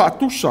whaia o le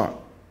whaatusa.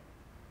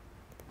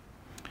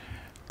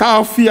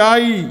 Tāo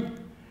fiai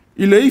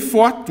I le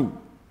ifo atu.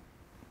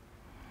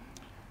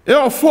 E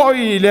o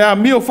foi I le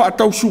amio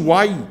whaatausu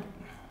wai.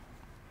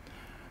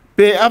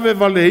 Pe ave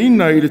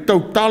valeina I le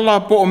tautala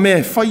po o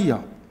mea whaia.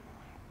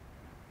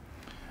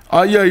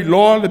 Aia I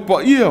loa le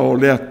paia o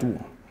le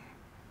atua.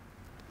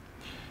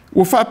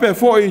 Ua whape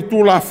foi I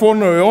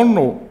tulāfono e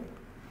ono.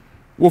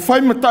 Ua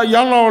whai matai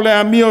ala o le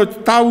amio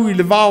te tau I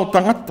le vāo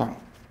tangata.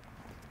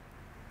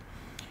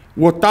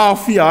 Ua tāo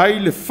fia ai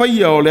le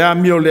whaia o le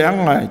amio le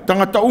angai,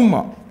 tangata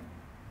uma.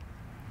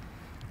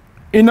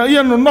 Ina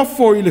ia no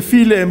nofo I le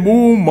file e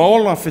mū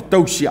maola fe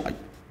tausi ai.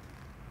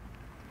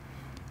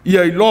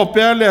 Ia I loa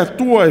pēr le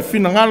atua e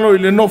finangalo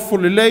I le nofo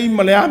le lei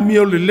ma le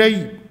amio le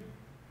lei.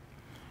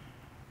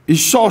 I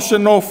so se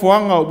nofo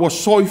anga ua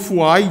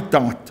soifua ai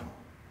tangata.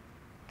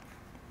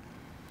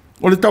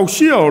 O le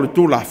tausia o le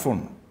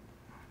tulāfono.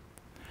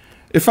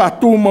 E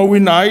whātū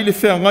mawina ai le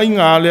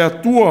whengainga le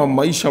atua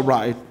ma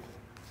Israel.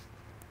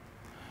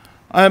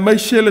 Ai mai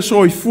se le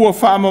soifua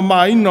whaama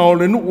maina o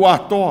le nuu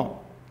atoa.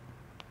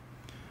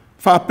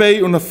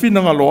 Whapei o na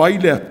whinangalo ai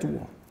le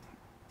atua.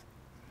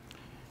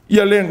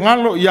 Ia le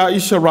ngalo ia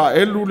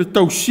Israelu le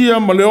tausia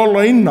ma le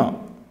ola ina.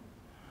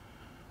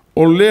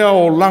 O lea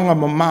o langa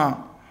mama.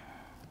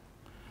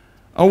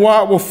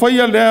 Awa ua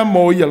whaia lea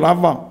mo ia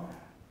lava.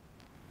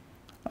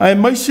 Ai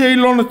mai se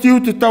ilona tiu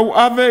te tau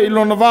ave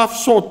ilona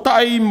wafso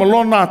tai ma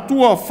lona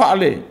atua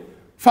whaale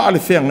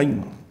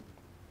whengainga.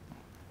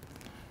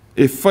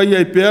 E whaia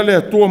I pēa le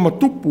atua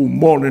matupu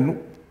mō le nu.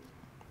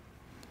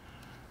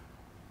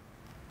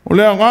 O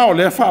lea ngā o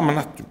lea wha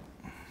manatu.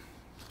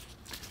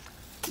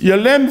 Ia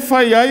le me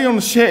whai ai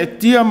ona se e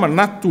tia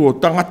manatu o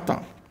tangata.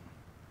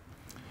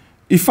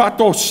 I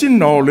whato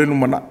sina o le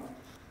numana.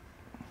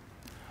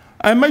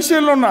 Ai mai se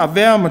lona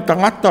avea ma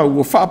tangata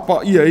ua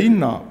whapa ia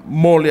ina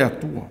mō le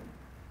atua.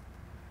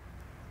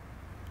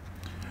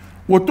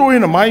 Ua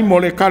tōina mai mo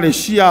le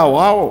kalesia o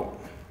ao.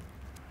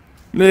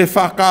 Le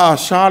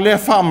E.F.K.A.S le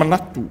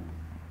whamanatu.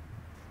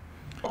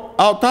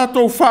 Ao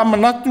tātou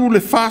whamanatu le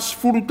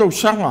whasfuru tau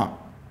sanga.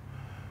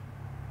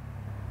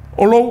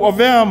 O lou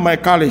avea mai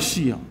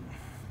kalesia.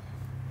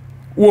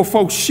 Ua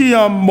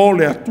fausia mo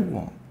le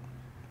atua.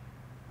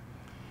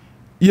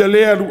 Ia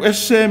le aru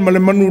ese ma le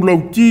manu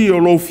lauti o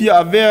lou fia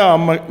avea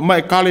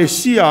mai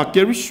kalesia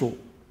ke riso.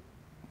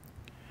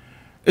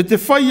 E te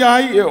whai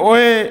ai e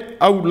oe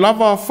au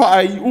lava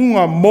whaai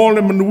unga mō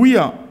le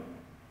manuia.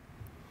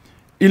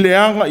 I le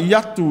anga I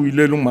atu I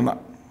le lumana.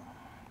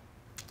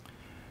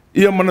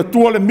 Ia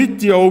manatua le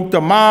miti o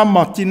ta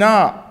mama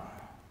tina.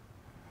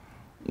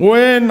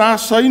 Oe nā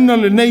saina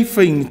le nei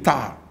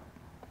whaingita.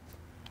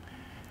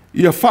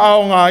 Ia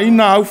whao ngā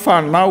ina au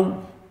whanau.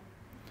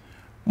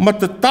 Ma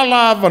te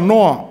tala awa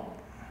noa.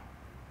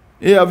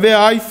 E a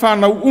vea ai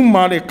whanau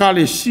uma le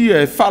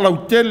kalesia e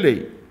whalau tele.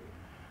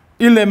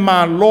 I le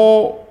mā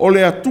lo o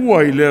le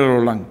atua i le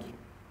rolangi.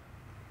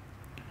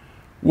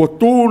 Ua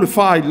tō le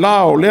whai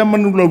lao lea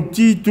manu lau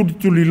ti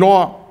tuli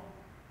loa.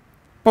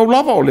 Pau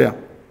lava o lea.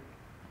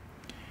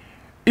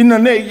 Ina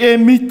nei e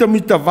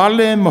mita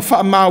vale ma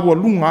wha maua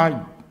lunga ai.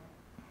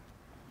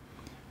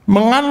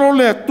 Mangalo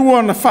le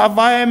atua na wha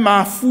vae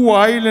ma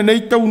fua ai le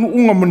nei tau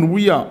nuunga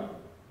manuia.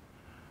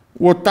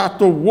 Ua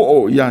tātou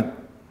wo'o iai.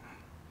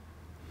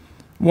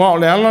 Wa o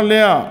le ala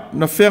lea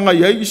na whenga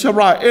iai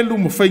Israelu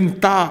ma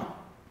whaingtā.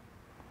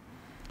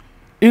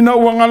 Ina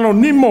ua ngalo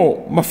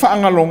nimo ma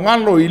whaangalo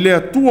ngalo i le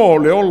atua o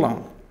le ola.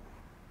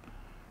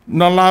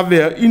 Na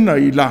lavea ina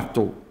i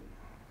lato.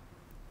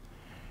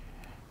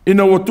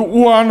 Ina ua tu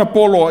ua ana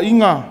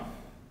poloa'iga.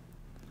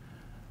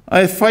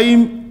 Ai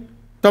whai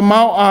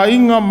tamau a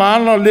inga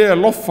maala lea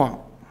lofa.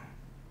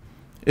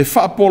 E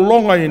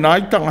whaapolonga i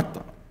nai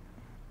tangata.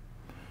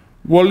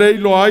 Ua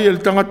leilo ai le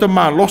tangata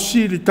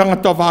malosi le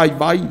tangata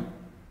vai.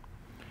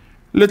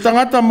 Le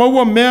tangata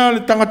maua mea le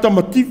tangata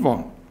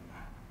mativa.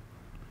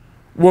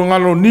 Ua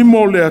ngalo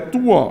nimo le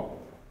atua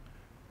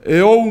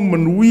e ou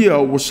manuia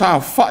ua sa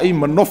whai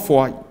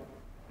manofo ai.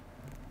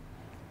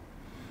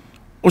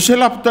 O se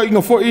lapta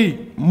inga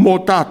fo'i mo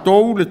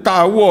tātou le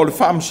tāua o le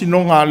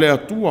whaamsinonga le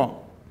atua.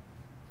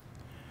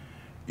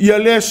 Ia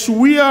le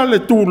suia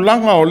le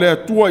tūlanga o le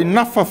atua i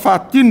nafa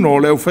whātino o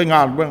le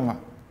uwhenga aluenga.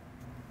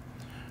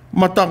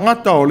 Ma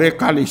tangata o le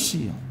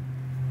kalesia.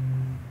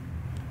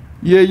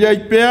 Ia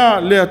iai pea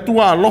le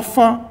atua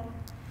alofa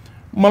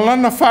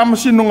malana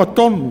whaamasinonga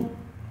tonu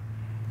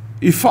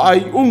i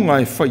whaai unga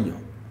e whaia.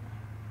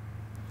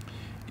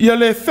 Ia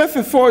le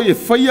whewhe foi e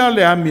whaia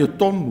le amia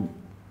tonu.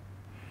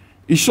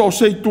 I so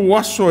sei tu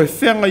aso e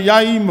whenga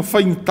iai ma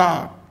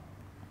whaingtā.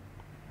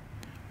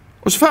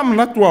 O se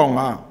whamanatu au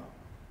ngā.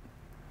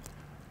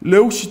 Le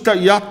usi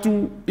tai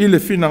atu i le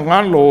whina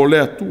ngalo o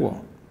le atua.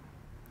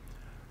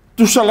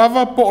 Tu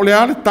salava po le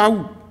ale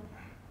tau.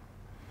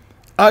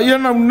 A ia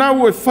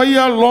nau e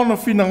whaia lona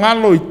whina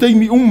ngalo i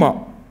teimi uma.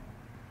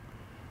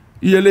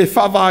 Ia le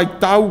whawai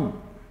tau.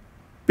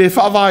 Pe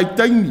whawai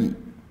teimi.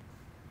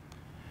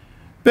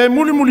 Pe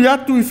muli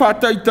atu i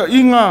whataita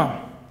inga.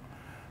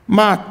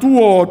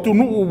 Matua o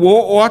tunu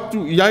o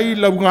atu iai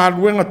lau ngā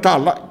ruenga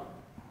tālai.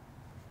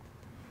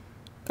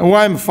 E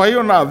wai mwhai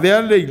o nā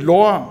vea i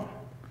loa.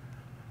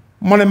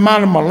 Ma le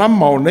mana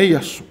malama o nei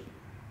aso.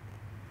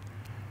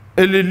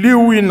 E le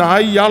liu i nā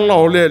ai ala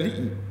o le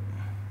li.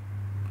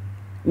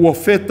 Ua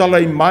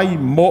whetalai mai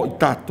mo i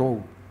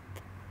tātou.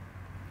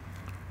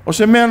 O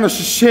se mea na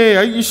se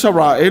ai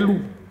Israelu.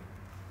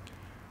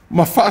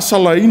 Ma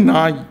whaasala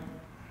ina ai.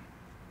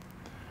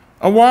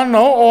 A wana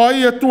o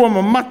ai atua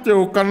ma mate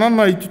o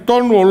kanana i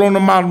tutonu o lona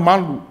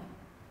malu.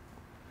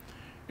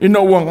 Ina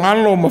ua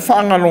ngalo ma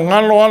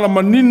whaangalo ala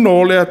manino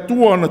o le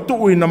atua na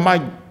tuu ina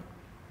mai.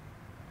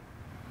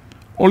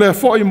 O le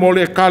foi mo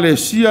le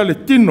kalesia le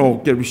tino o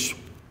keriso.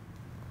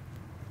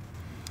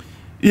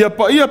 Ia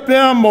pa ia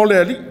pea mo le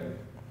ali.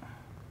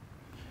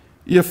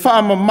 Ia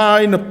whaama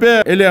mai na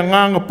pea e le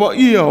anganga pa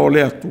ia o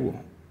le atua.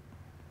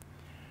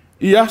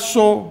 Ia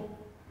so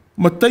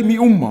ma teimi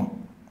uma.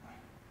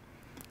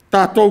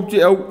 Tātou te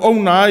au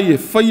na ai e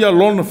whaia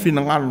lona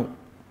whina ngano.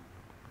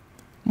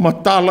 Ma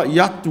tala i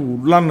atu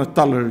lana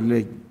tala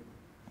lei.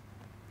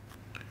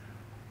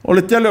 O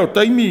le tele o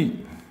taimi.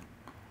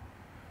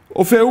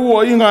 O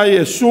wheu inga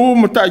e su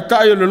ma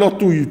tai o le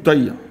lotu i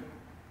utaia.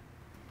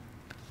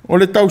 O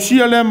le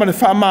tausia lea ma le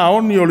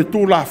whamaoni o le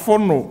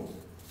tulāfono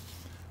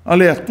a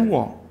le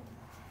atua.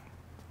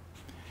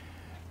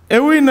 E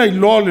uina i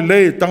loa le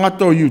lei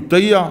tangata o i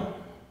utaia.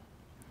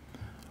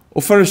 O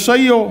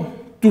wharesaio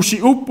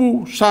tusi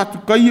upu sa tu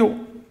kaio.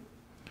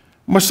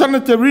 Masana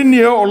te rini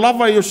e o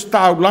lava i o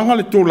stau langa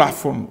le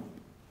tulāfono.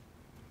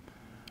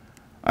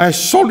 Ai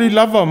soli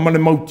lava ma le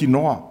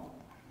mautinoa.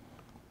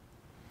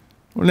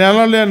 O le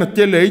ala lea na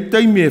tele ei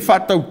taimi e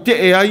whatau te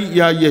e ai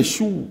i a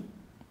Yesu.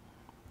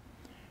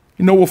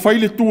 Ina ua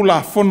whaile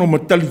tulāfono ma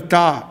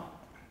talitā.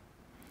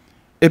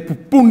 E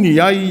pupuni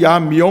ai i a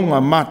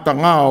mionga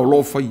matanga o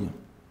lo whaia.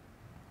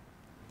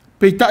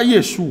 Peita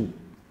Yesu.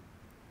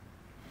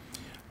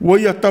 Ua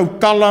ia tau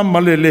tala ma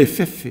le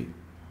whewhe.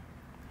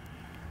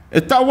 E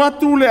tau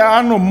atu le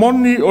ano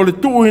moni o le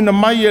tuuhina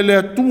mai e le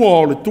atua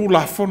o le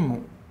tulāfono.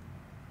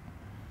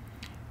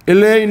 E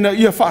le ina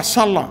ia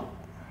whaasala.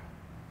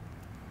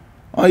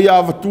 Ai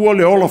avatua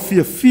le ola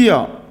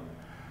fia.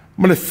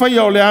 Ma le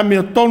whaia o le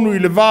amia tonu i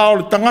le vā o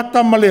le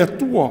tangata ma le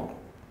atua.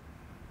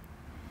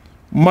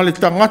 Ma le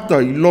tangata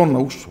i lona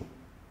uso.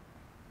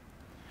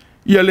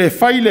 Ia le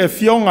whai le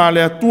fionga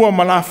le atua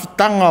ma la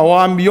fitanga o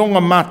amionga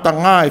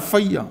matanga e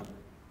whaia.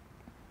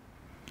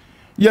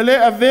 Ia le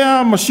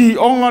avea ma si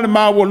onga le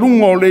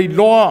mawalunga o le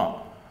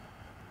iloa.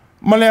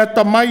 Ma le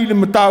atamai le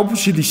mata upu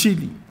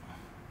sili.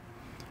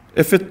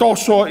 e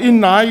whetoso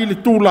ina ai le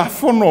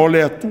tulāfono o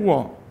le atua.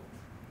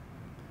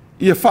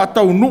 Ia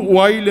whātau nuu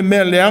ai le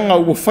mea leanga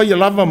ua whaia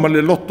lava ma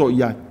le loto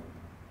iai.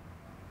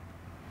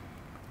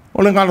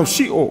 O le ngalo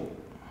sio,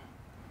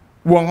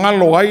 ua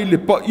ngalo ai le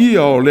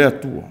paia o le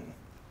atua.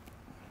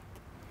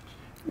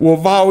 Ua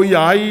vao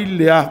ia ai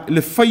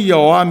le whaia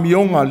o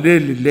amionga le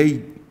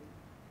lei.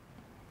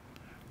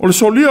 O le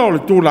solia o le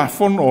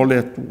tulāfono o le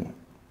atua.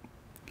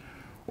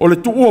 O le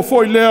tuua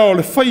foi lea o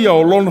le whaia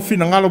o lona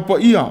fina ngalo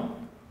paia.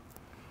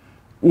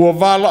 Ua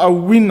vala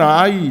au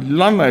wina ai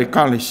lana e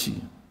kalesi.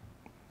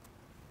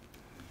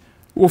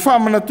 Ua wha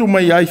manatu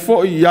mai ai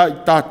foi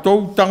ai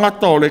tātou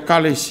tangata o le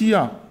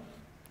kalesia.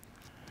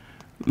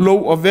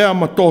 Lou a vea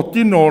ma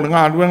tōtino o le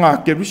ngā ruenga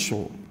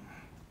keriso.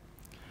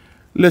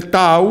 Le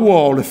tāua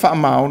o le wha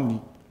maoni.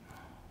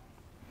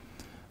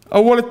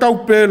 Aua le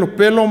tau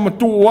pelo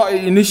matu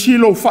wai inisi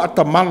lou wha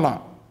tamala.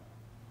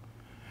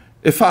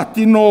 E wha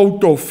tino au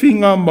tō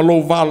whinga ma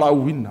lou vala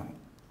au wina.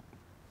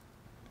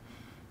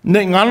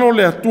 Ne ngalo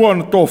le atua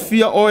na tō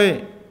fia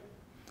oe.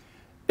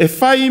 E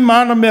whai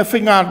mana mea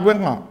whinga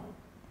ruenga.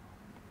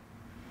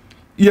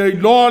 Ia i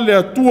loa le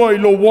atua i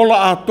lo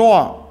wola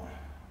atoa.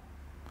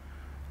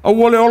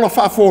 Aua le ola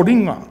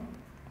whaaforinga.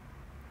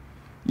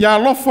 Ia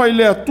lofa i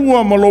le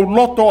atua ma lo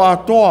loto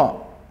atoa.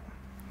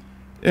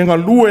 E ngā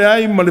lue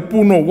ai ma le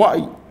puno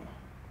wai.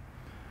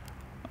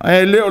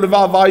 E leo le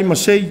vāvai ma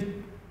sei.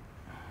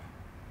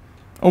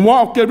 A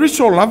wā o ke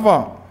riso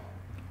lava.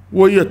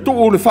 Ua ia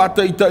tuu le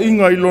whata ita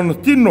inga i lona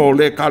tino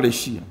le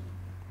kalesia.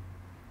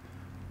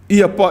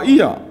 Ia pa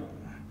ia.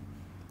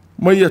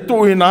 Ma ia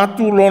tuu ina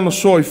atu lona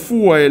soi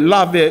fua e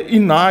lave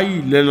ina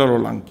ai le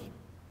larolangi.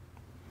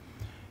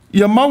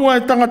 Ia maua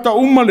e tangata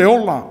uma le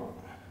ola.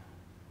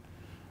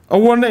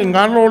 Aua ne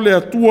ngalo le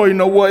atua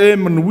ina ua e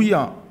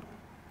manuia.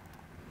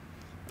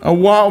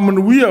 Aua o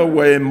manuia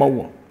ua e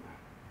maua.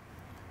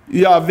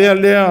 Ia avea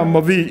lea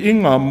mavi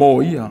inga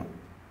mo ia.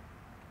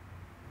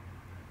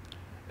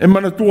 E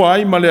manatua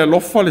ai ma le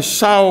alofa le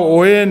sao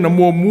o e na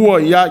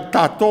mua ia i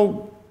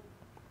tātou.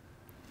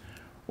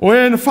 O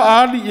e na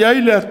whaali i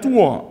ai le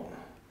atua.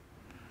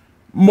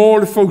 Mō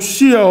le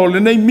fausia o le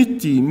nei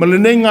miti ma le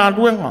nei ngā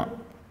ruenga.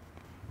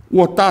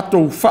 Ua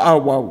tātou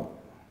whaawau.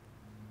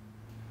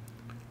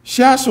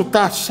 Siaso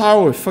tā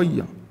sao e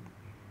whaia.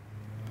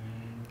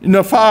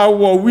 Ina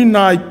whaaua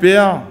wina i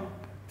pēa.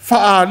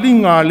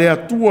 Whaalinga le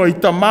atua i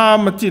ta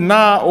māmati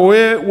nā o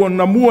e ua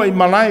namua i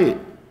malai.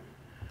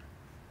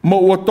 Ma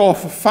ua tō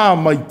whawha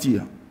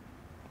maitia.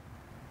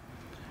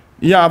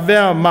 Ia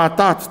vea mā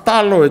tāta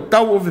talo e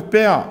tau o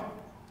vipea.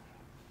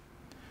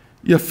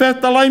 Ia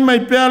whetalai mai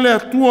pēa le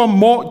atua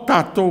mō i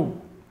tātou.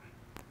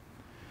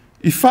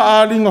 I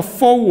whaalinga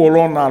fau o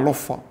lona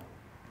alofa.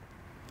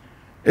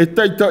 E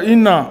teita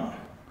ina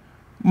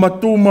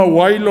matuma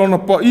wailona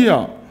pa ia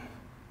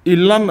i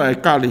lana e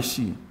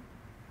kalesi.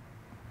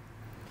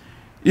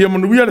 Ia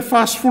manuia le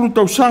whasfuru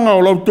tausanga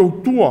o lau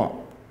tautua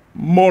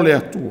mō le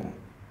atua.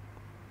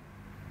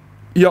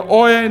 Ia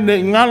oe ne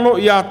ngalo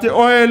ia te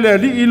oe le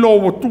li i lo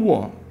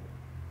watua.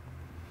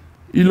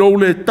 I lo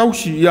le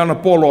tausi i ana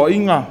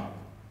poloa'iga.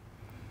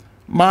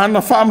 Mana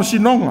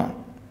whaamasinonga.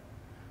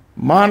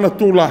 Mana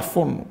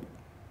tulāfono.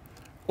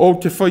 O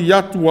te whai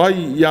atu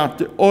ai ia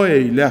te oe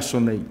i le aso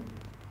nei.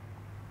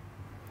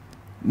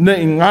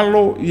 Ne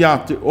ngalo ia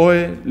te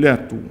oe le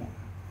atua.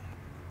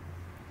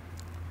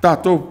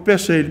 Tātou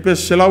pese i le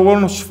pese se lau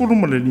ono sifuru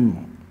ma le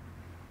lima.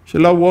 Se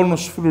lau ono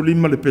sifuru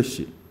lima le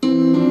pese.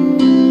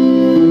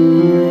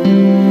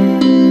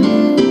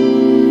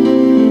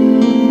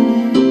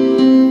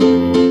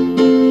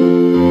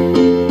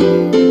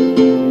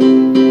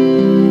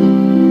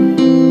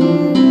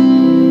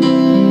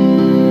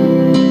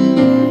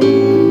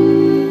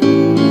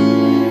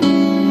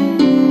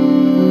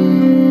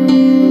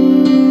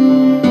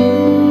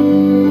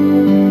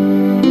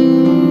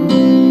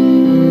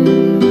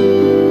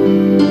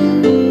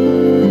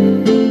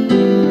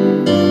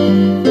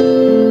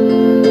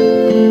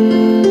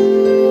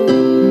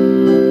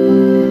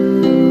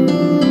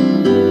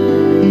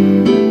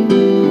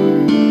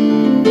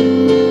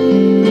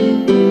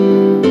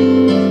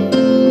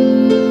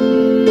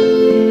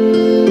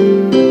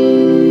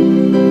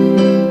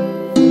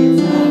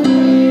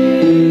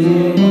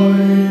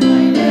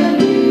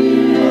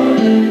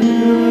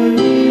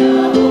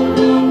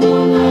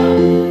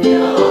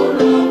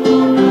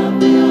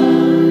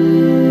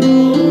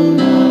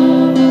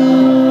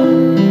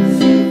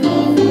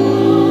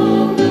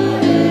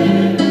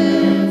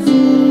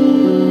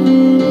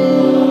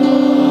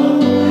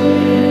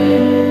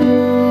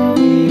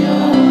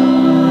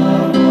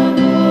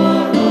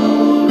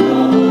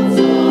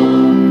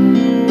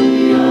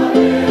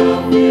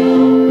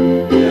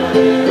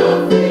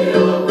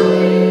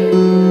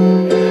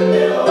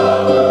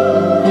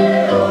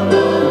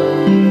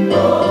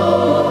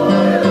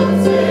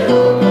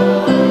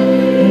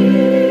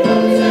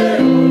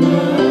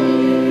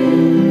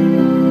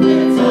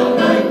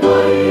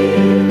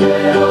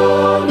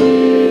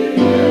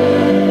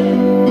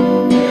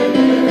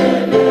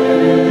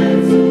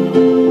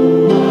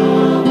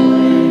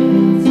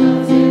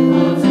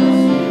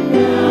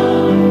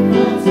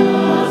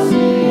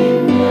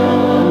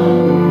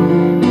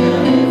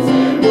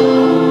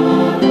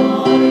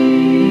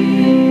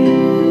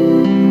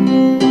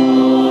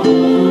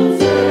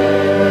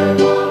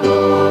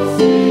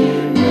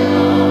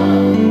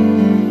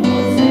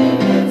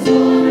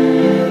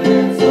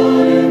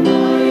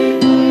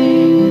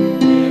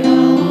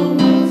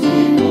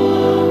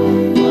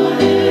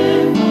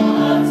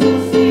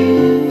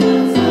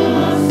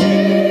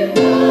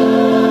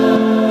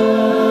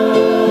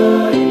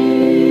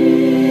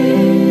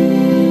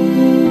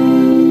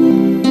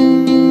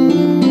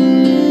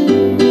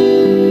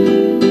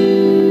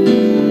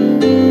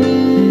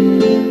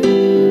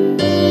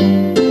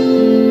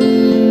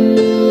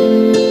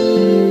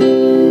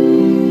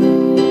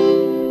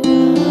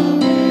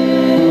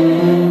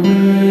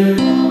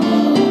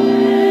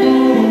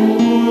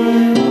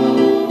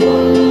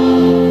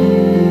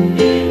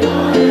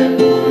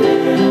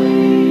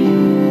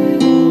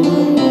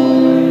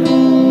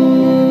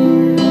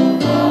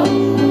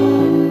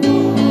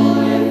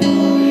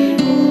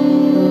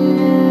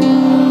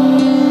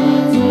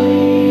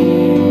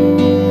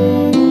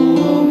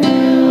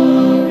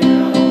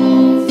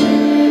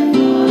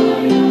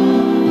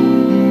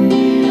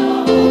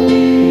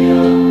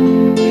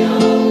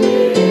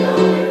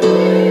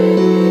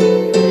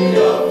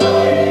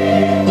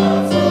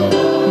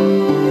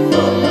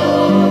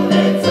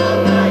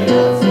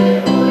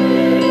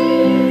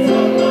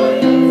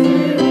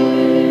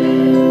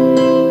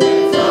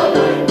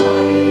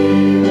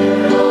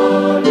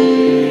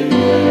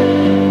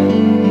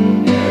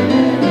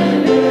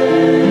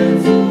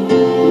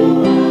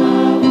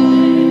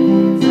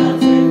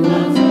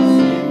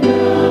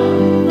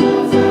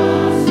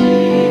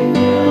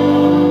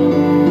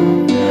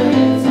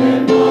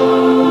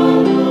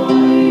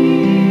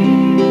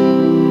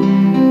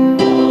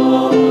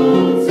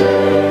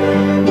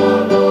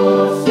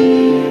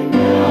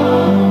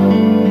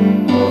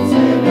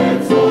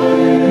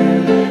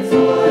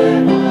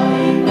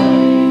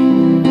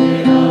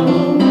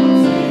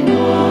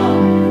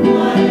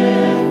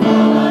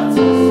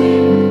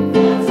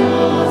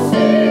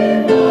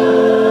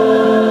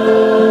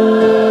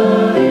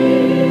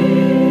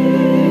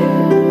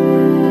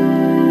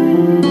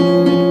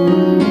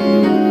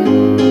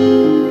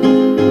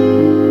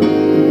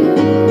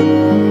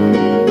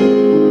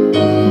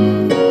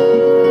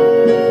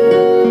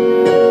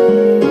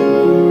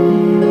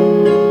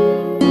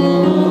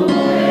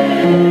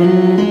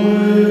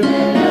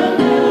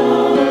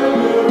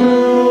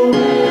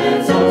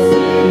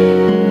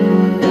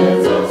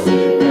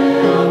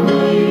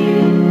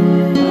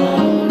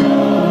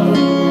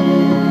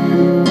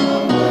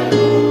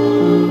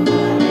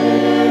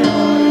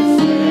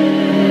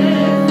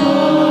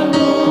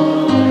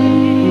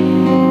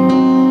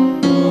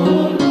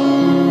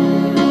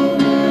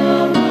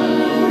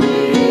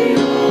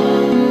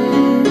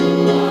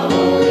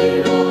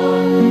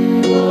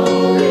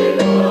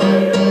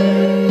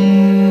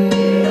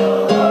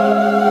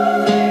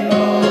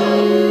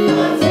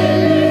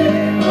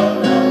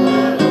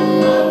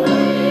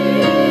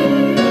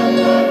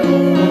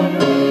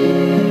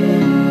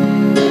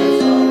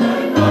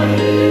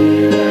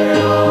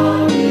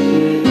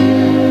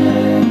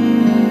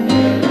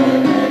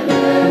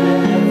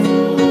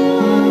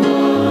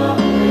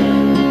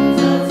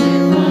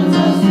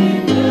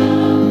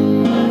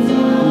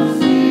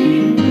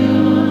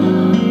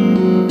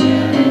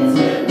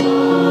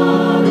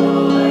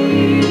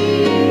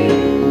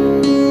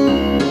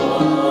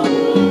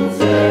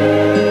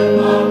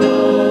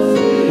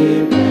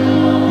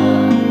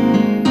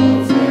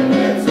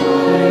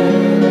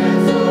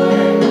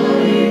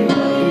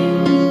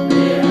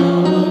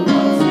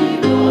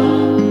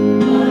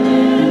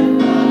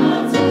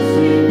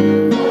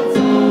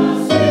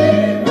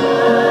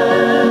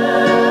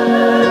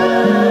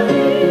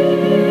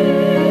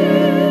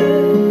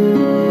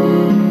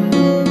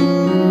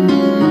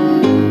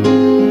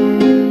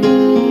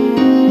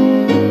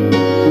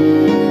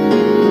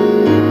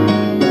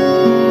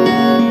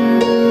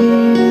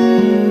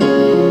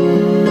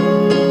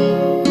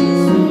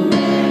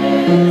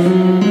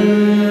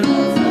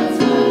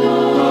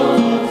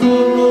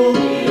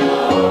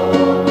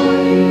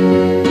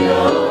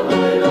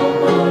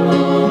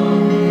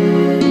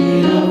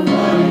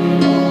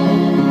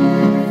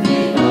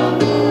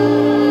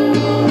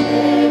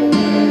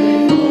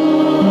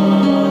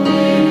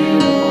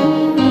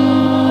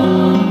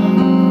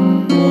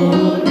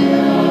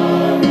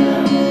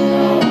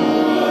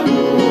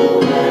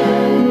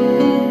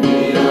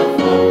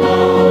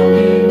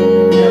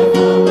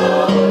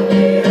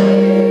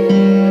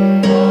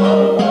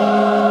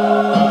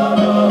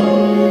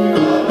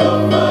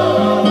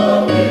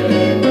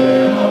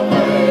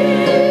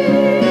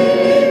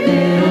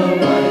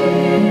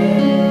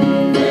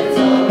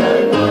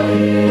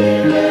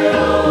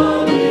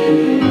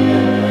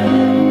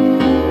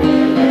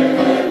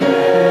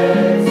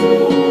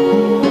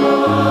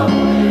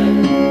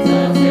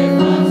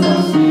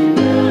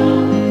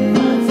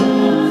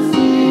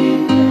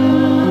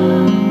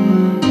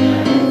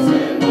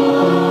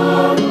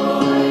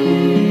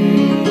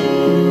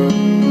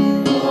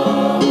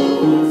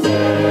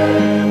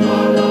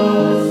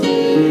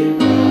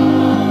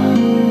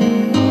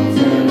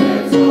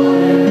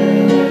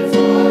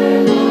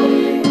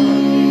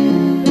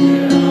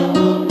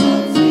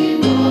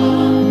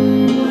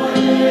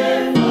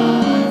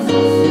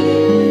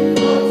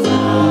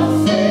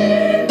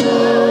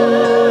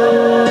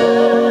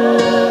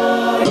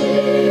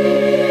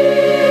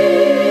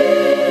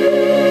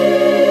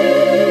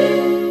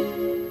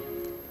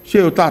 Se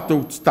o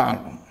tātou te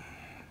tālo.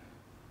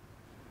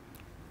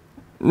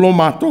 Lo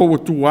mātou o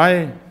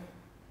tuae.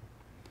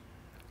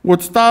 O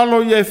te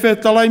tālo i e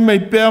whetalai mai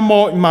pēr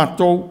mō i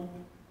mātou.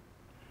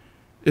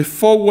 E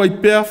fau ai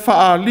pēr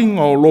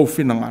whaalinga o lo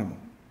whinangano.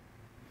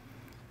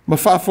 Ma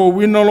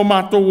whaafauina lo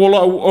mātou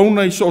wola au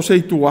auna i so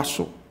seitu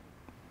aso.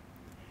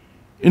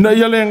 Ina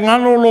ia le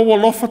ngalo lo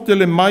walofa te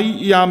le mai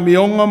i a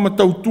meonga ma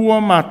tautua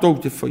mātou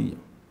te whaia.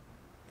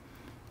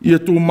 Ia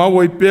tū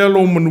mau ai pēr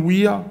lo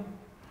manuia.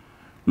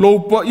 Lo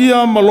pa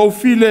ia ma lo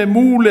file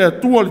mū le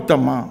atua li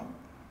tamā.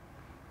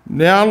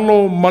 Ne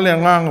alo ma le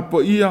nganga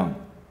pa ia.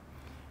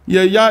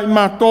 Ia ia i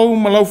mātou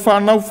ma lau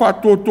whanau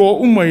whātua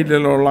umai le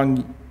lo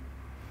langi.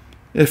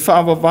 E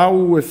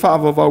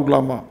whaavavau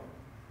lava.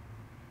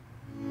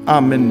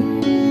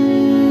 Amen.